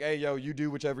all. And like, hey, yo, you do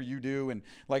whichever you do. And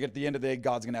like at the end of the day,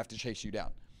 God's going to have to chase you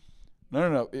down.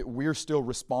 No. We're still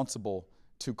responsible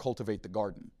to cultivate the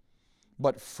garden.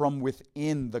 But from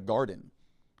within the garden,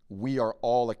 we are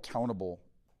all accountable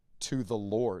to the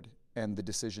Lord and the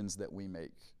decisions that we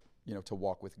make, to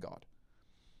walk with God.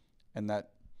 And that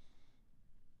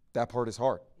part is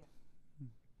hard.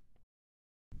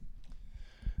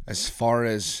 As far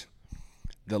as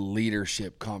the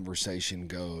leadership conversation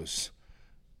goes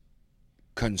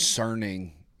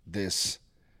concerning this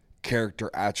character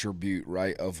attribute,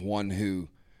 right, of one who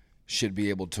should be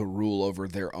able to rule over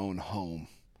their own home,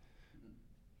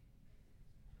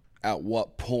 at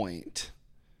what point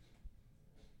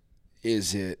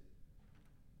is it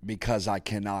because I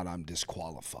cannot, I'm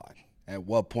disqualified? At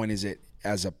what point is it,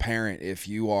 as a parent, if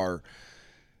you're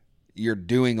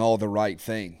doing all the right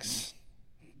things,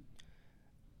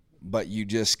 but you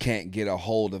just can't get a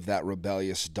hold of that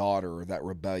rebellious daughter or that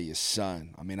rebellious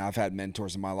son? I mean, I've had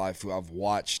mentors in my life who I've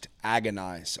watched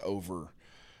agonize over,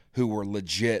 who were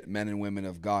legit men and women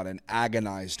of God, and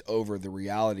agonized over the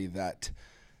reality that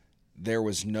there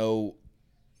was no,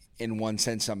 in one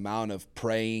sense, amount of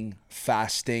praying,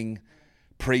 fasting,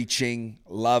 preaching,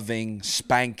 loving,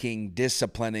 spanking,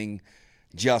 disciplining,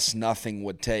 just nothing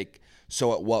would take.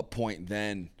 So at what point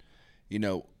then,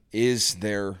 is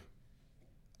there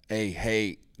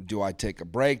hey, do I take a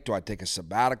break? Do I take a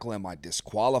sabbatical? Am I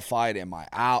disqualified? Am I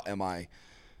out?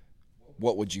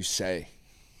 What would you say?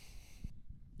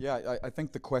 Yeah, I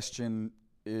think the question,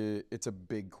 it's a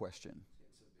big question,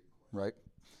 right?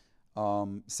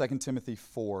 2 Timothy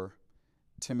 4,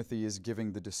 Timothy is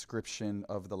giving the description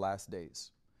of the last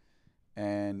days.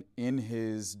 And in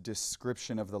his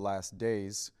description of the last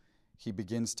days, he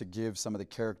begins to give some of the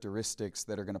characteristics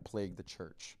that are going to plague the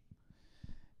church.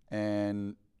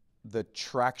 And the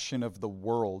traction of the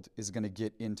world is going to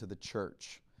get into the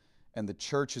church. And the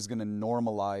church is going to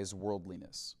normalize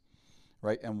worldliness,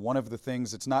 right? And one of the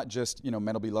things, it's not just,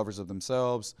 men will be lovers of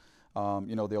themselves.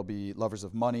 They'll be lovers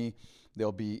of money.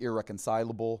 They'll be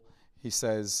irreconcilable. He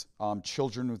says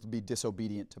children will be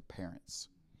disobedient to parents.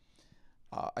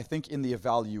 I think in the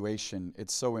evaluation,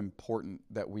 it's so important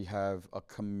that we have a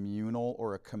communal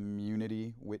or a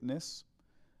community witness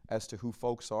as to who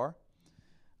folks are.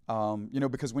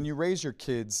 Because when you raise your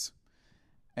kids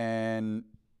and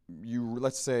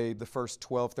let's say the first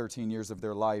 12, 13 years of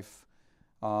their life,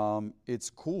 it's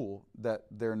cool that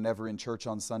they're never in church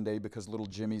on Sunday because little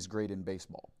Jimmy's great in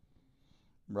baseball,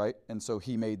 right? And so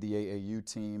he made the AAU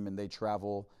team and they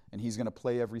travel and he's going to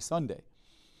play every Sunday.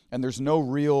 And there's no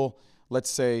real, let's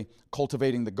say,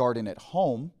 cultivating the garden at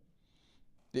home.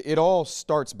 It all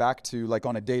starts back to like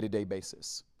on a day-to-day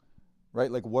basis. Right?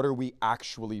 Like, what are we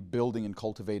actually building and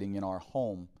cultivating in our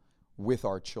home with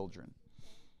our children?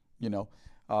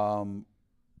 When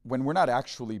we're not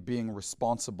actually being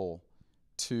responsible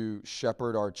to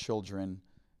shepherd our children,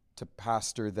 to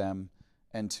pastor them,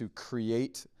 and to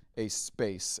create a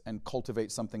space and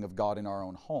cultivate something of God in our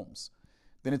own homes,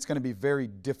 then it's going to be very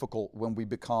difficult when we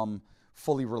become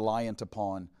fully reliant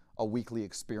upon a weekly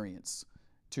experience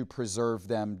to preserve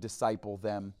them, disciple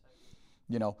them.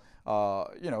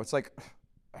 It's like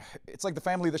the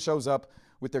family that shows up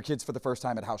with their kids for the first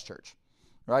time at house church,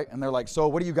 right? And they're like, so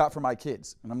what do you got for my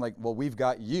kids? And I'm like, well, we've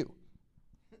got you.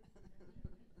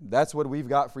 That's what we've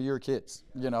got for your kids,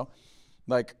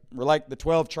 Like, we're like the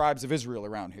 12 tribes of Israel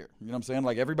around here. You know what I'm saying?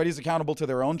 Like, everybody's accountable to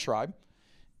their own tribe.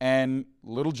 And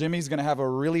little Jimmy's going to have a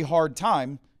really hard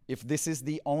time if this is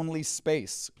the only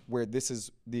space where this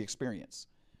is the experience.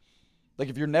 Like,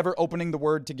 if you're never opening the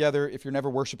Word together, if you're never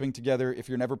worshiping together, if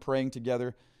you're never praying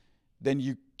together, then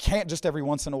you can't just every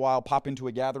once in a while pop into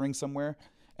a gathering somewhere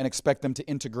and expect them to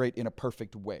integrate in a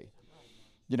perfect way.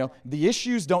 The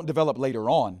issues don't develop later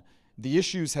on. The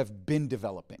issues have been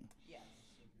developing.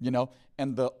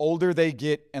 And the older they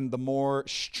get and the more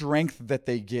strength that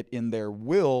they get in their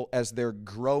will as they're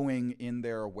growing in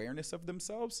their awareness of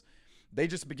themselves, they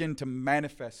just begin to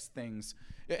manifest things,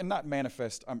 and not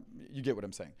manifest, you get what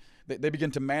I'm saying. They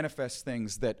begin to manifest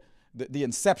things that the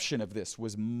inception of this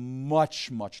was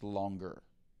much, much longer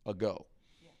ago.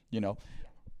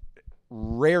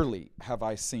 Rarely have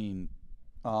I seen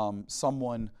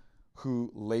someone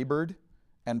who labored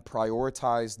and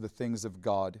prioritized the things of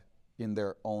God in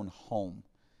their own home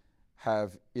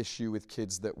have issue with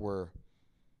kids that were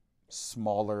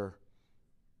smaller,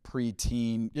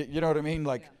 preteen. You know what I mean?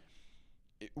 Like,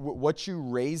 what you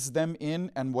raise them in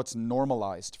and what's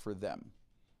normalized for them,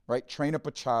 right? Train up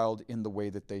a child in the way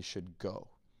that they should go.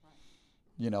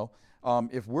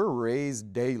 If we're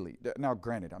raised daily, now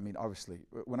granted, obviously,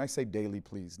 when I say daily,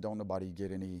 please don't nobody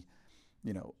get any,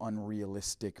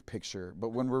 unrealistic picture. But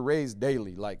when we're raised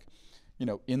daily, like,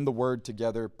 in the Word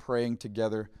together, praying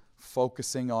together,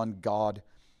 focusing on God,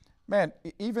 man,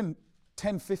 even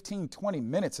 10, 15, 20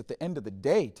 minutes at the end of the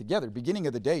day together, beginning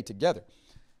of the day together,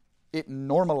 it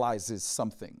normalizes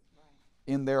something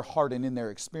in their heart and in their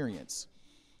experience,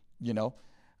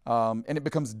 and it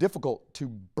becomes difficult to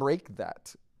break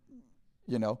that,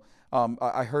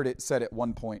 I heard it said at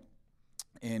one point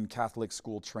in Catholic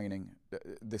school training,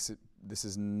 this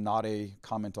is not a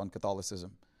comment on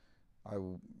Catholicism.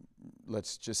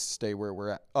 Let's just stay where we're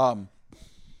at.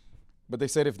 But they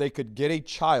said if they could get a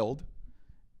child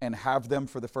and have them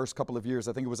for the first couple of years,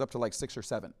 I think it was up to like 6 or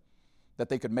 7, that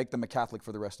they could make them a Catholic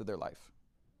for the rest of their life.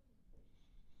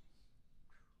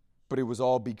 But it was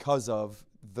all because of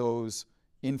those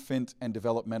infant and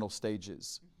developmental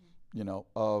stages,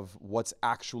 of what's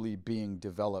actually being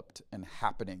developed and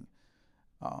happening.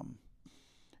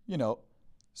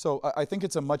 So I think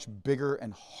it's a much bigger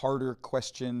and harder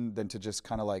question than to just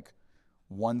kind of like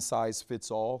one size fits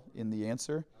all in the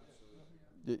answer.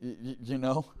 That's why we can lean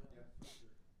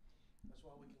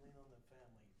on the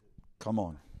family. Come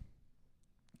on.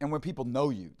 And when people know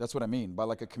you, that's what I mean by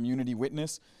like a community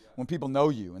witness. When people know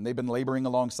you and they've been laboring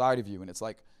alongside of you, and it's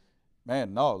like,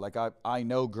 man, no, like I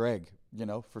know Greg,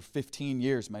 for 15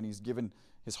 years, man, he's given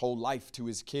his whole life to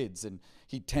his kids and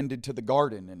he tended to the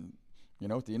garden, and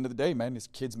at the end of the day, man, his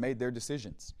kids made their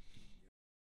decisions.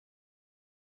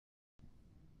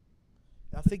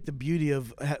 I think the beauty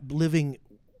of living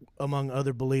among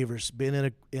other believers, being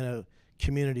in a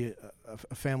community,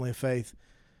 a family of faith,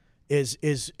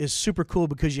 is super cool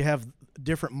because you have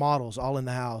different models all in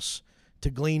the house to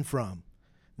glean from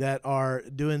that are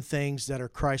doing things that are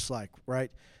Christ-like,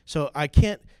 right? So I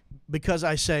can't, because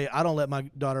I say I don't let my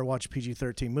daughter watch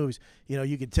PG-13 movies,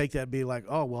 you could take that and be like,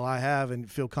 oh, well, I have, and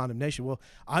feel condemnation. Well,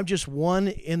 I'm just one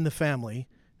in the family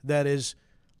that is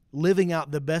living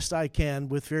out the best I can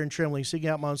with fear and trembling, seeking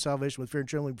out my own salvation with fear and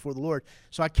trembling before the Lord.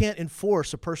 So I can't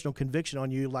enforce a personal conviction on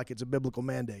you like it's a biblical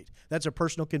mandate. That's a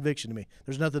personal conviction to me.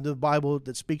 There's nothing in the Bible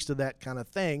that speaks to that kind of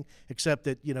thing, except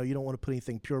that you don't want to put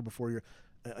anything pure before your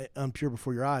impure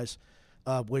before your eyes,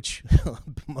 which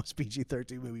most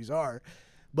PG-13 movies are.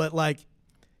 But like,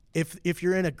 if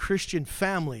you're in a Christian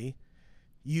family,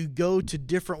 you go to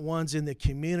different ones in the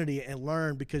community and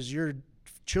learn, because your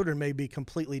children may be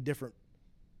completely different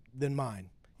than mine,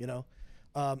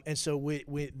 and so we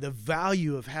the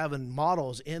value of having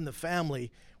models in the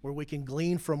family where we can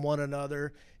glean from one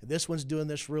another. This one's doing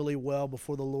this really well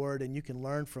before the Lord, and you can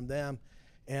learn from them,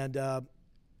 and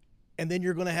then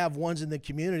you're going to have ones in the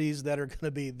communities that are going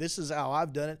to be, this is how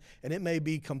I've done it, and it may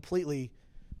be completely,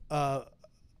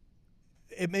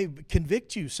 it may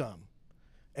convict you some.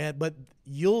 But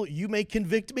you may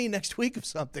convict me next week of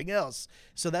something else.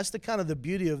 So that's the kind of the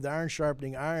beauty of the iron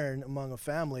sharpening iron among a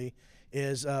family,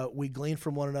 is we glean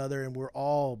from one another, and we're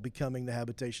all becoming the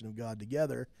habitation of God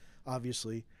together,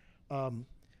 obviously.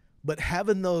 But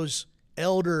having those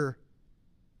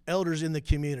elders in the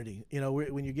community. You know,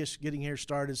 when you're just getting here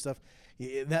started and stuff,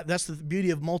 that's the beauty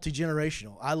of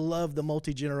multi-generational. I love the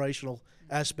multi-generational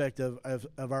aspect of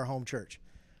our home church.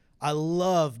 I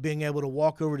love being able to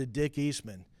walk over to Dick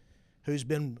Eastman, who's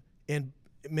been in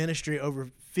ministry over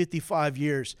 55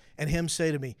 years, and him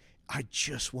say to me, I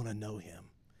just want to know him.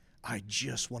 I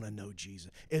just want to know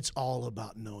Jesus. It's all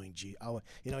about knowing Jesus.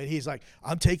 You know, and he's like,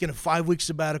 I'm taking a 5-week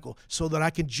sabbatical so that I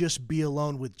can just be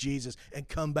alone with Jesus and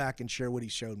come back and share what he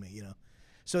showed me, you know.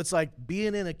 So it's like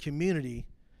being in a community,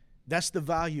 that's the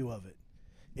value of it,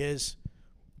 is,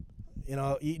 you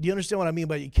know, do you understand what I mean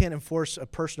by you can't enforce a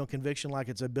personal conviction like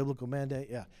it's a biblical mandate?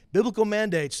 Yeah. Biblical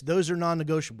mandates, those are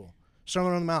non-negotiable.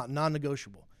 Sermon on the Mount,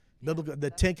 non-negotiable. Biblical,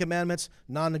 the 10 Commandments,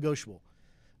 non-negotiable.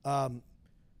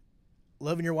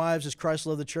 Loving your wives as Christ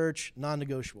loved the church,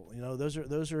 non-negotiable. You know, those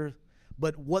are,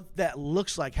 but what that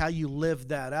looks like, how you live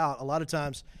that out, a lot of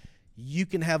times you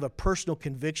can have a personal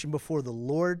conviction before the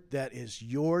Lord that is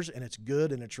yours and it's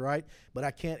good and it's right, but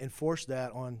I can't enforce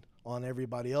that on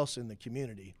everybody else in the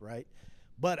community, right?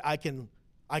 But I can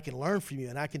learn from you,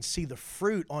 and I can see the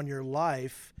fruit on your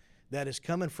life that is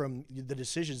coming from the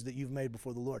decisions that you've made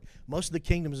before the Lord. Most of the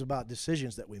kingdom is about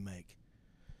decisions that we make,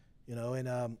 you know,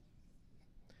 and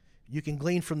you can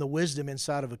glean from the wisdom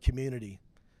inside of a community,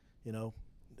 you know,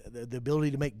 the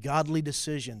ability to make godly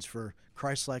decisions for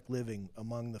Christ-like living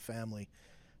among the family.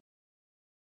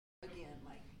 Again,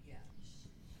 like, yeah.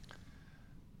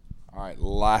 All right,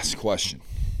 last question.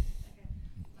 Okay.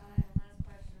 My last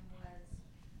question was,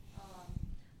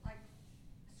 like,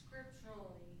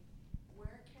 scripturally,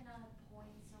 where can I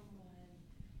point someone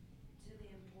to the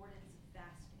importance of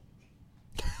fasting?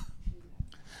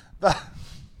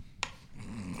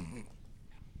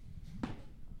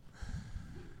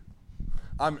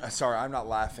 I'm sorry, I'm not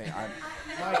laughing.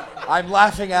 I'm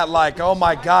laughing at, like, oh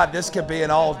my God, this could be an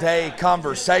all-day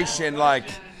conversation. Like,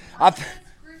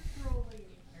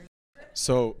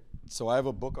 So I have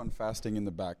a book on fasting in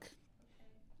the back.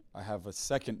 I have a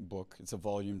second book. It's a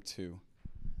volume 2.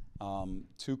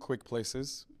 2 quick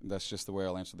places. That's just the way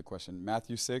I'll answer the question.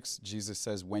 Matthew 6, Jesus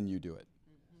says when you do it.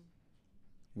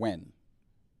 When.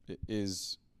 It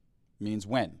means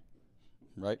when,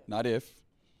 right? Not if.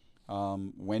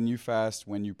 When you fast,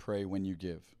 when you pray, when you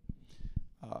give.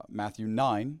 Matthew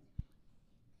 9,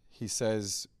 he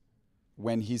says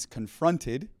when he's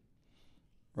confronted,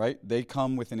 right? They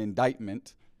come with an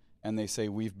indictment and they say,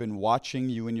 we've been watching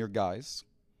you and your guys.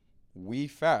 We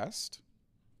fast,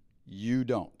 you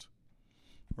don't,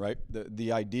 right?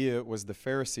 The idea was the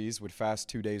Pharisees would fast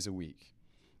 2 days a week.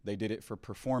 They did it for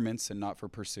performance and not for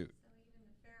pursuit. So even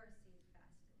the Pharisees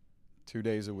fasted. 2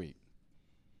 days a week.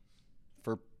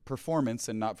 For performance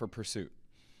and not for pursuit,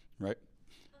 right?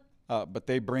 But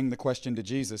they bring the question to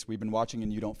Jesus, we've been watching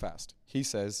and you don't fast. He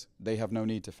says, they have no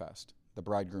need to fast. The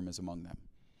bridegroom is among them.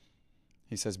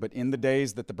 He says, but in the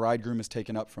days that the bridegroom is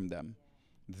taken up from them,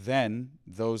 then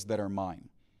those that are mine,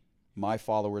 my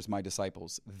followers, my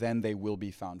disciples, then they will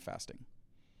be found fasting.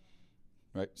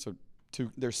 Right? So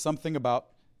there's something about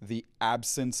the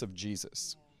absence of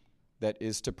Jesus that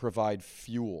is to provide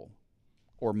fuel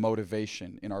or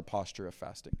motivation in our posture of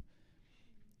fasting.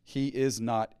 He is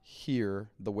not here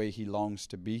the way he longs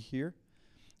to be here,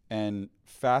 and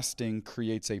fasting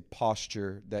creates a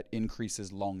posture that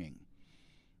increases longing.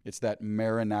 It's that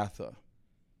Maranatha,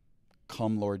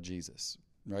 come Lord Jesus,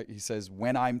 right? He says,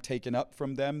 when I'm taken up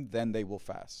from them, then they will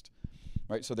fast,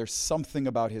 right? So there's something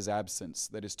about his absence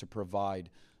that is to provide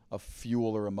a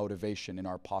fuel or a motivation in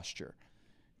our posture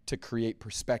to create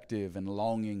perspective and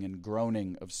longing and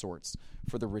groaning of sorts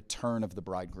for the return of the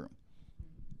bridegroom.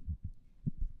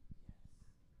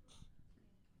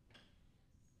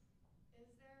 Is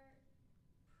there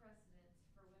precedence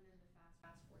for women to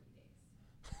fast 40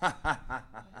 days?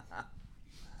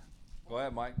 Go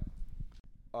ahead, Mike.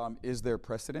 Is there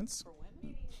precedence? For women?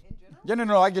 Meaning in general? Yeah,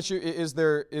 no, I get you. Is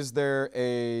there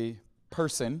a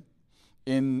person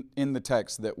in the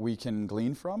text that we can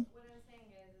glean from? What I'm saying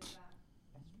is that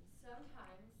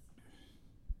sometimes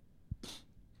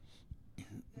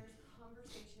there's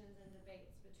conversations and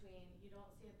debates between you don't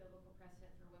see a biblical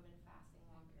precedent for women fasting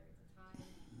long periods of time.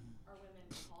 Are women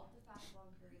called to fast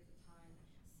long periods of time?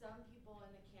 Some people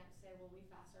in the camp say, well, we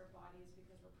fast our bodies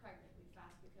because we're pregnant. We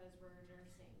fast because we're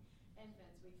nursing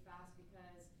infants. We fast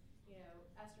because,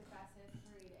 Esther fasted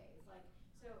 3 days. Like,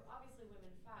 so obviously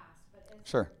women fast, but is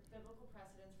Sure. there biblical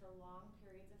precedence for long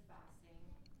periods of fasting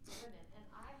for women? And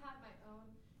I have my own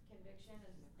conviction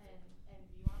and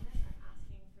view on this. I'm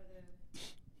asking for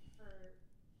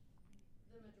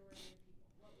the majority of people.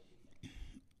 What would you say?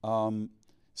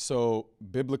 So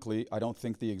biblically, I don't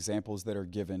think the examples that are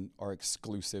given are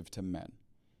exclusive to men.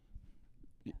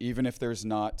 Even if there's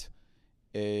not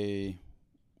a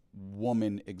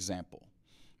woman example,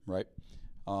 right?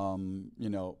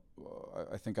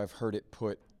 I think I've heard it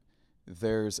put,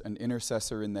 there's an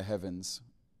intercessor in the heavens,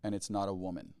 and it's not a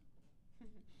woman,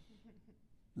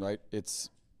 right? It's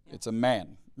a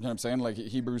man. You know what I'm saying? Like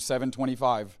Hebrews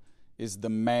 7:25 is the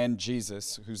man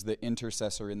Jesus who's the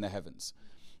intercessor in the heavens.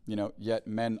 Yet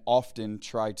men often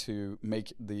try to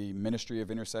make the ministry of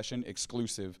intercession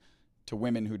exclusive to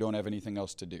women who don't have anything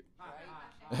else to do.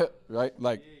 Right?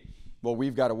 Like, well,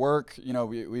 we've got to work,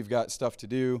 we've got stuff to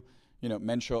do.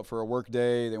 Men show up for a work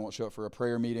day, they won't show up for a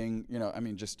prayer meeting,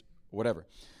 just whatever.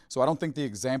 So I don't think the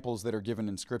examples that are given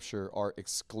in Scripture are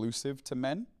exclusive to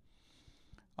men.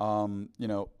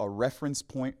 A reference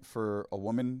point for a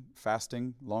woman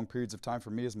fasting long periods of time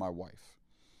for me is my wife.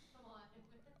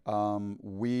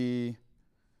 We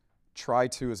try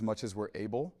to, as much as we're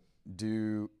able,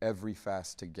 do every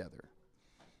fast together.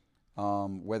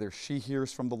 Whether she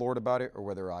hears from the Lord about it or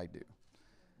whether I do.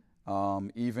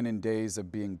 Even in days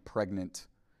of being pregnant,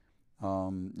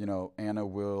 Anna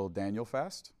will Daniel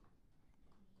fast.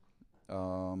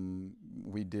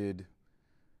 We did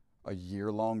a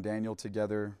year-long Daniel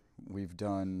together. We've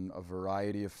done a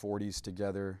variety of 40s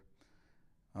together.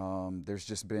 There's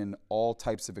just been all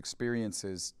types of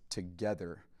experiences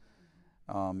together.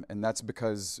 And that's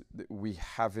because we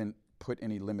haven't put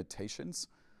any limitations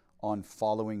on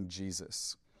following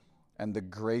Jesus and the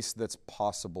grace that's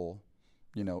possible,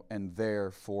 and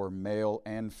there for male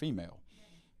and female,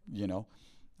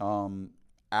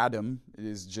 Adam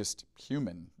is just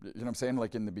human, what I'm saying?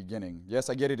 Like in the beginning. Yes,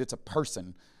 I get it, it's a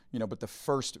person, but the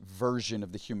first version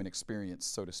of the human experience,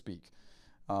 so to speak.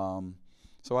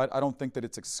 So I don't think that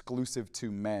it's exclusive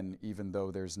to men, even though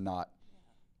there's not,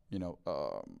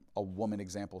 a woman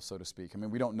example, so to speak. I mean,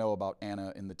 we don't know about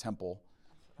Anna in the temple,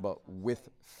 but with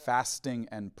fasting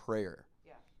and prayer,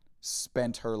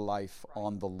 spent her life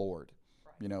on the Lord,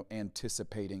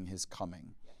 anticipating his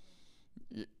coming.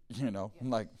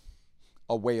 Like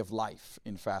a way of life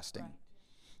in fasting.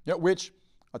 Which,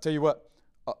 I'll tell you what,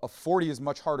 a 40 is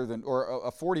much harder than, or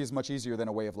a 40 is much easier than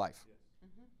a way of life.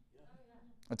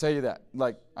 I'll tell you that.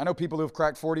 Like, I know people who have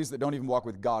cracked 40s that don't even walk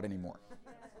with God anymore.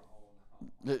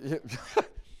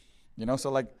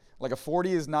 So like a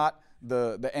 40 is not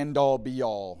the end all be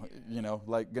all,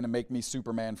 like going to make me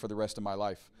Superman for the rest of my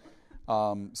life.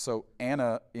 So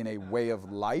Anna, in a way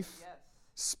of life,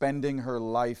 spending her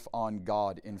life on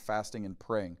God in fasting and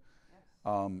praying.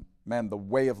 Man, the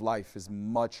way of life is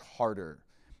much harder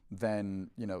than,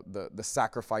 the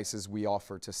sacrifices we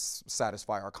offer to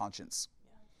satisfy our conscience.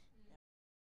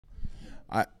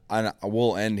 I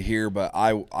will end here, but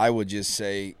I would just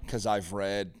say, because I've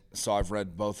read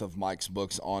both of Mike's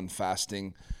books on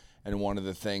fasting, and one of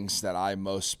the things that I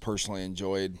most personally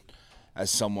enjoyed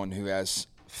as someone who has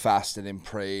fasted and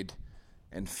prayed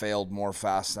and failed more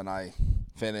fast than I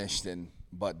finished,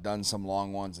 but done some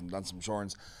long ones and done some short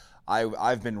ones,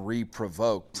 I've been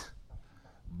re-provoked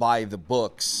by the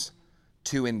books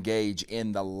to engage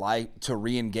in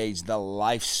re-engage the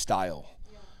lifestyle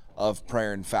of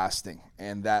prayer and fasting,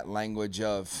 and that language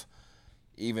of,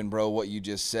 even bro, what you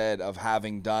just said, of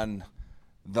having done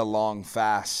the long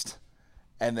fast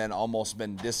and then almost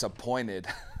been disappointed.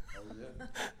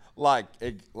 like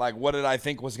what did I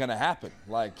think was going to happen?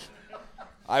 Like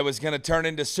I was going to turn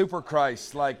into Super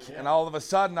Christ, and all of a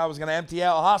sudden I was going to empty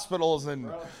out hospitals, and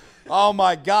oh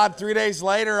my God, 3 days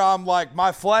later I'm like,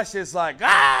 my flesh is like,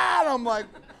 and I'm like,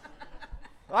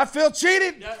 I feel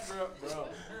cheated. Yeah, bro.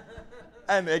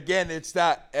 And again, it's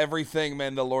that everything,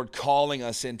 man, the Lord calling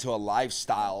us into a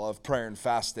lifestyle of prayer and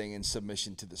fasting and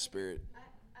submission to the Spirit.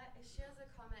 She has a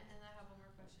comment, and I have one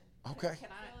more question. Okay. I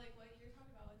feel like what you're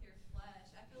talking about with your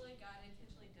flesh, I feel like God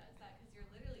intentionally does that because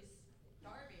you're literally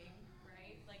starving,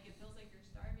 right? Like it feels like you're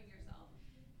starving yourself.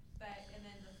 And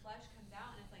then the flesh comes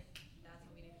out, and it's like, that's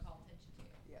what we need to call attention to.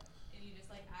 Yeah. And you just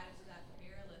add it to that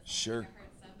prayer list. Sure. I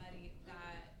heard somebody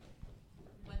that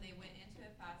when they went into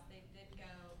a fast, they did go,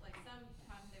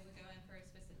 sometimes they would go in for a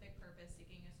specific purpose,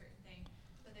 seeking a certain thing,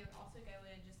 but they would also go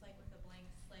in just with a blank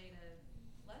slate of,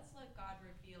 let's let God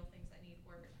reveal things that need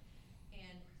work.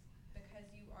 And because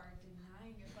you are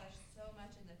denying your flesh so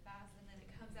much in the fast, and then it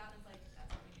comes out and it's like,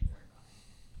 that's what we need to work on.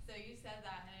 So you said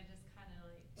that, and it just kind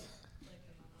of clicked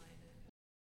in my mind.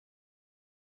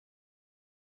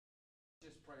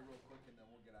 Just pray real quick and then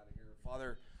we'll get out of here.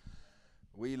 Father,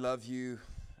 we love you.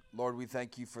 Lord, we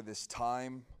thank you for this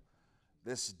time,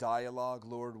 this dialogue,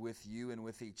 Lord, with you and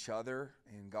with each other.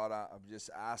 And God, I just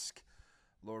ask,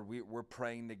 Lord, we're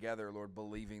praying together, Lord,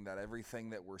 believing that everything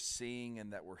that we're seeing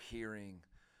and that we're hearing,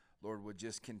 Lord, would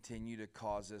just continue to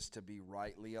cause us to be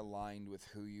rightly aligned with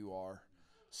who you are,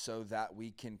 so that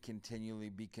we can continually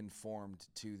be conformed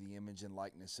to the image and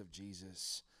likeness of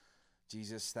Jesus.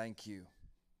 Jesus, thank you.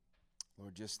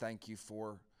 Lord, just thank you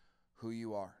for who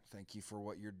you are. Thank you for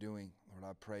what you're doing. Lord,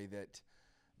 I pray that,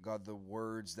 God, the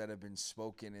words that have been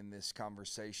spoken in this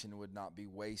conversation would not be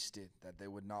wasted, that they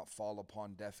would not fall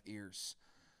upon deaf ears,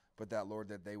 but that, Lord,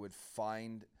 that they would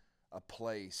find a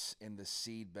place in the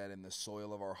seedbed, in the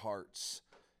soil of our hearts,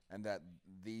 and that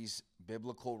these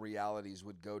biblical realities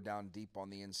would go down deep on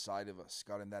the inside of us,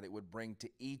 God, and that it would bring to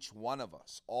each one of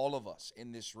us, all of us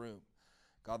in this room,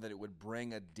 God, that it would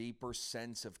bring a deeper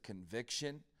sense of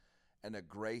conviction and a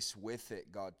grace with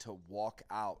it, God, to walk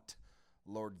out,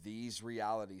 Lord, these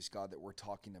realities, God, that we're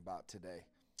talking about today.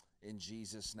 In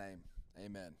Jesus' name,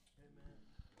 amen.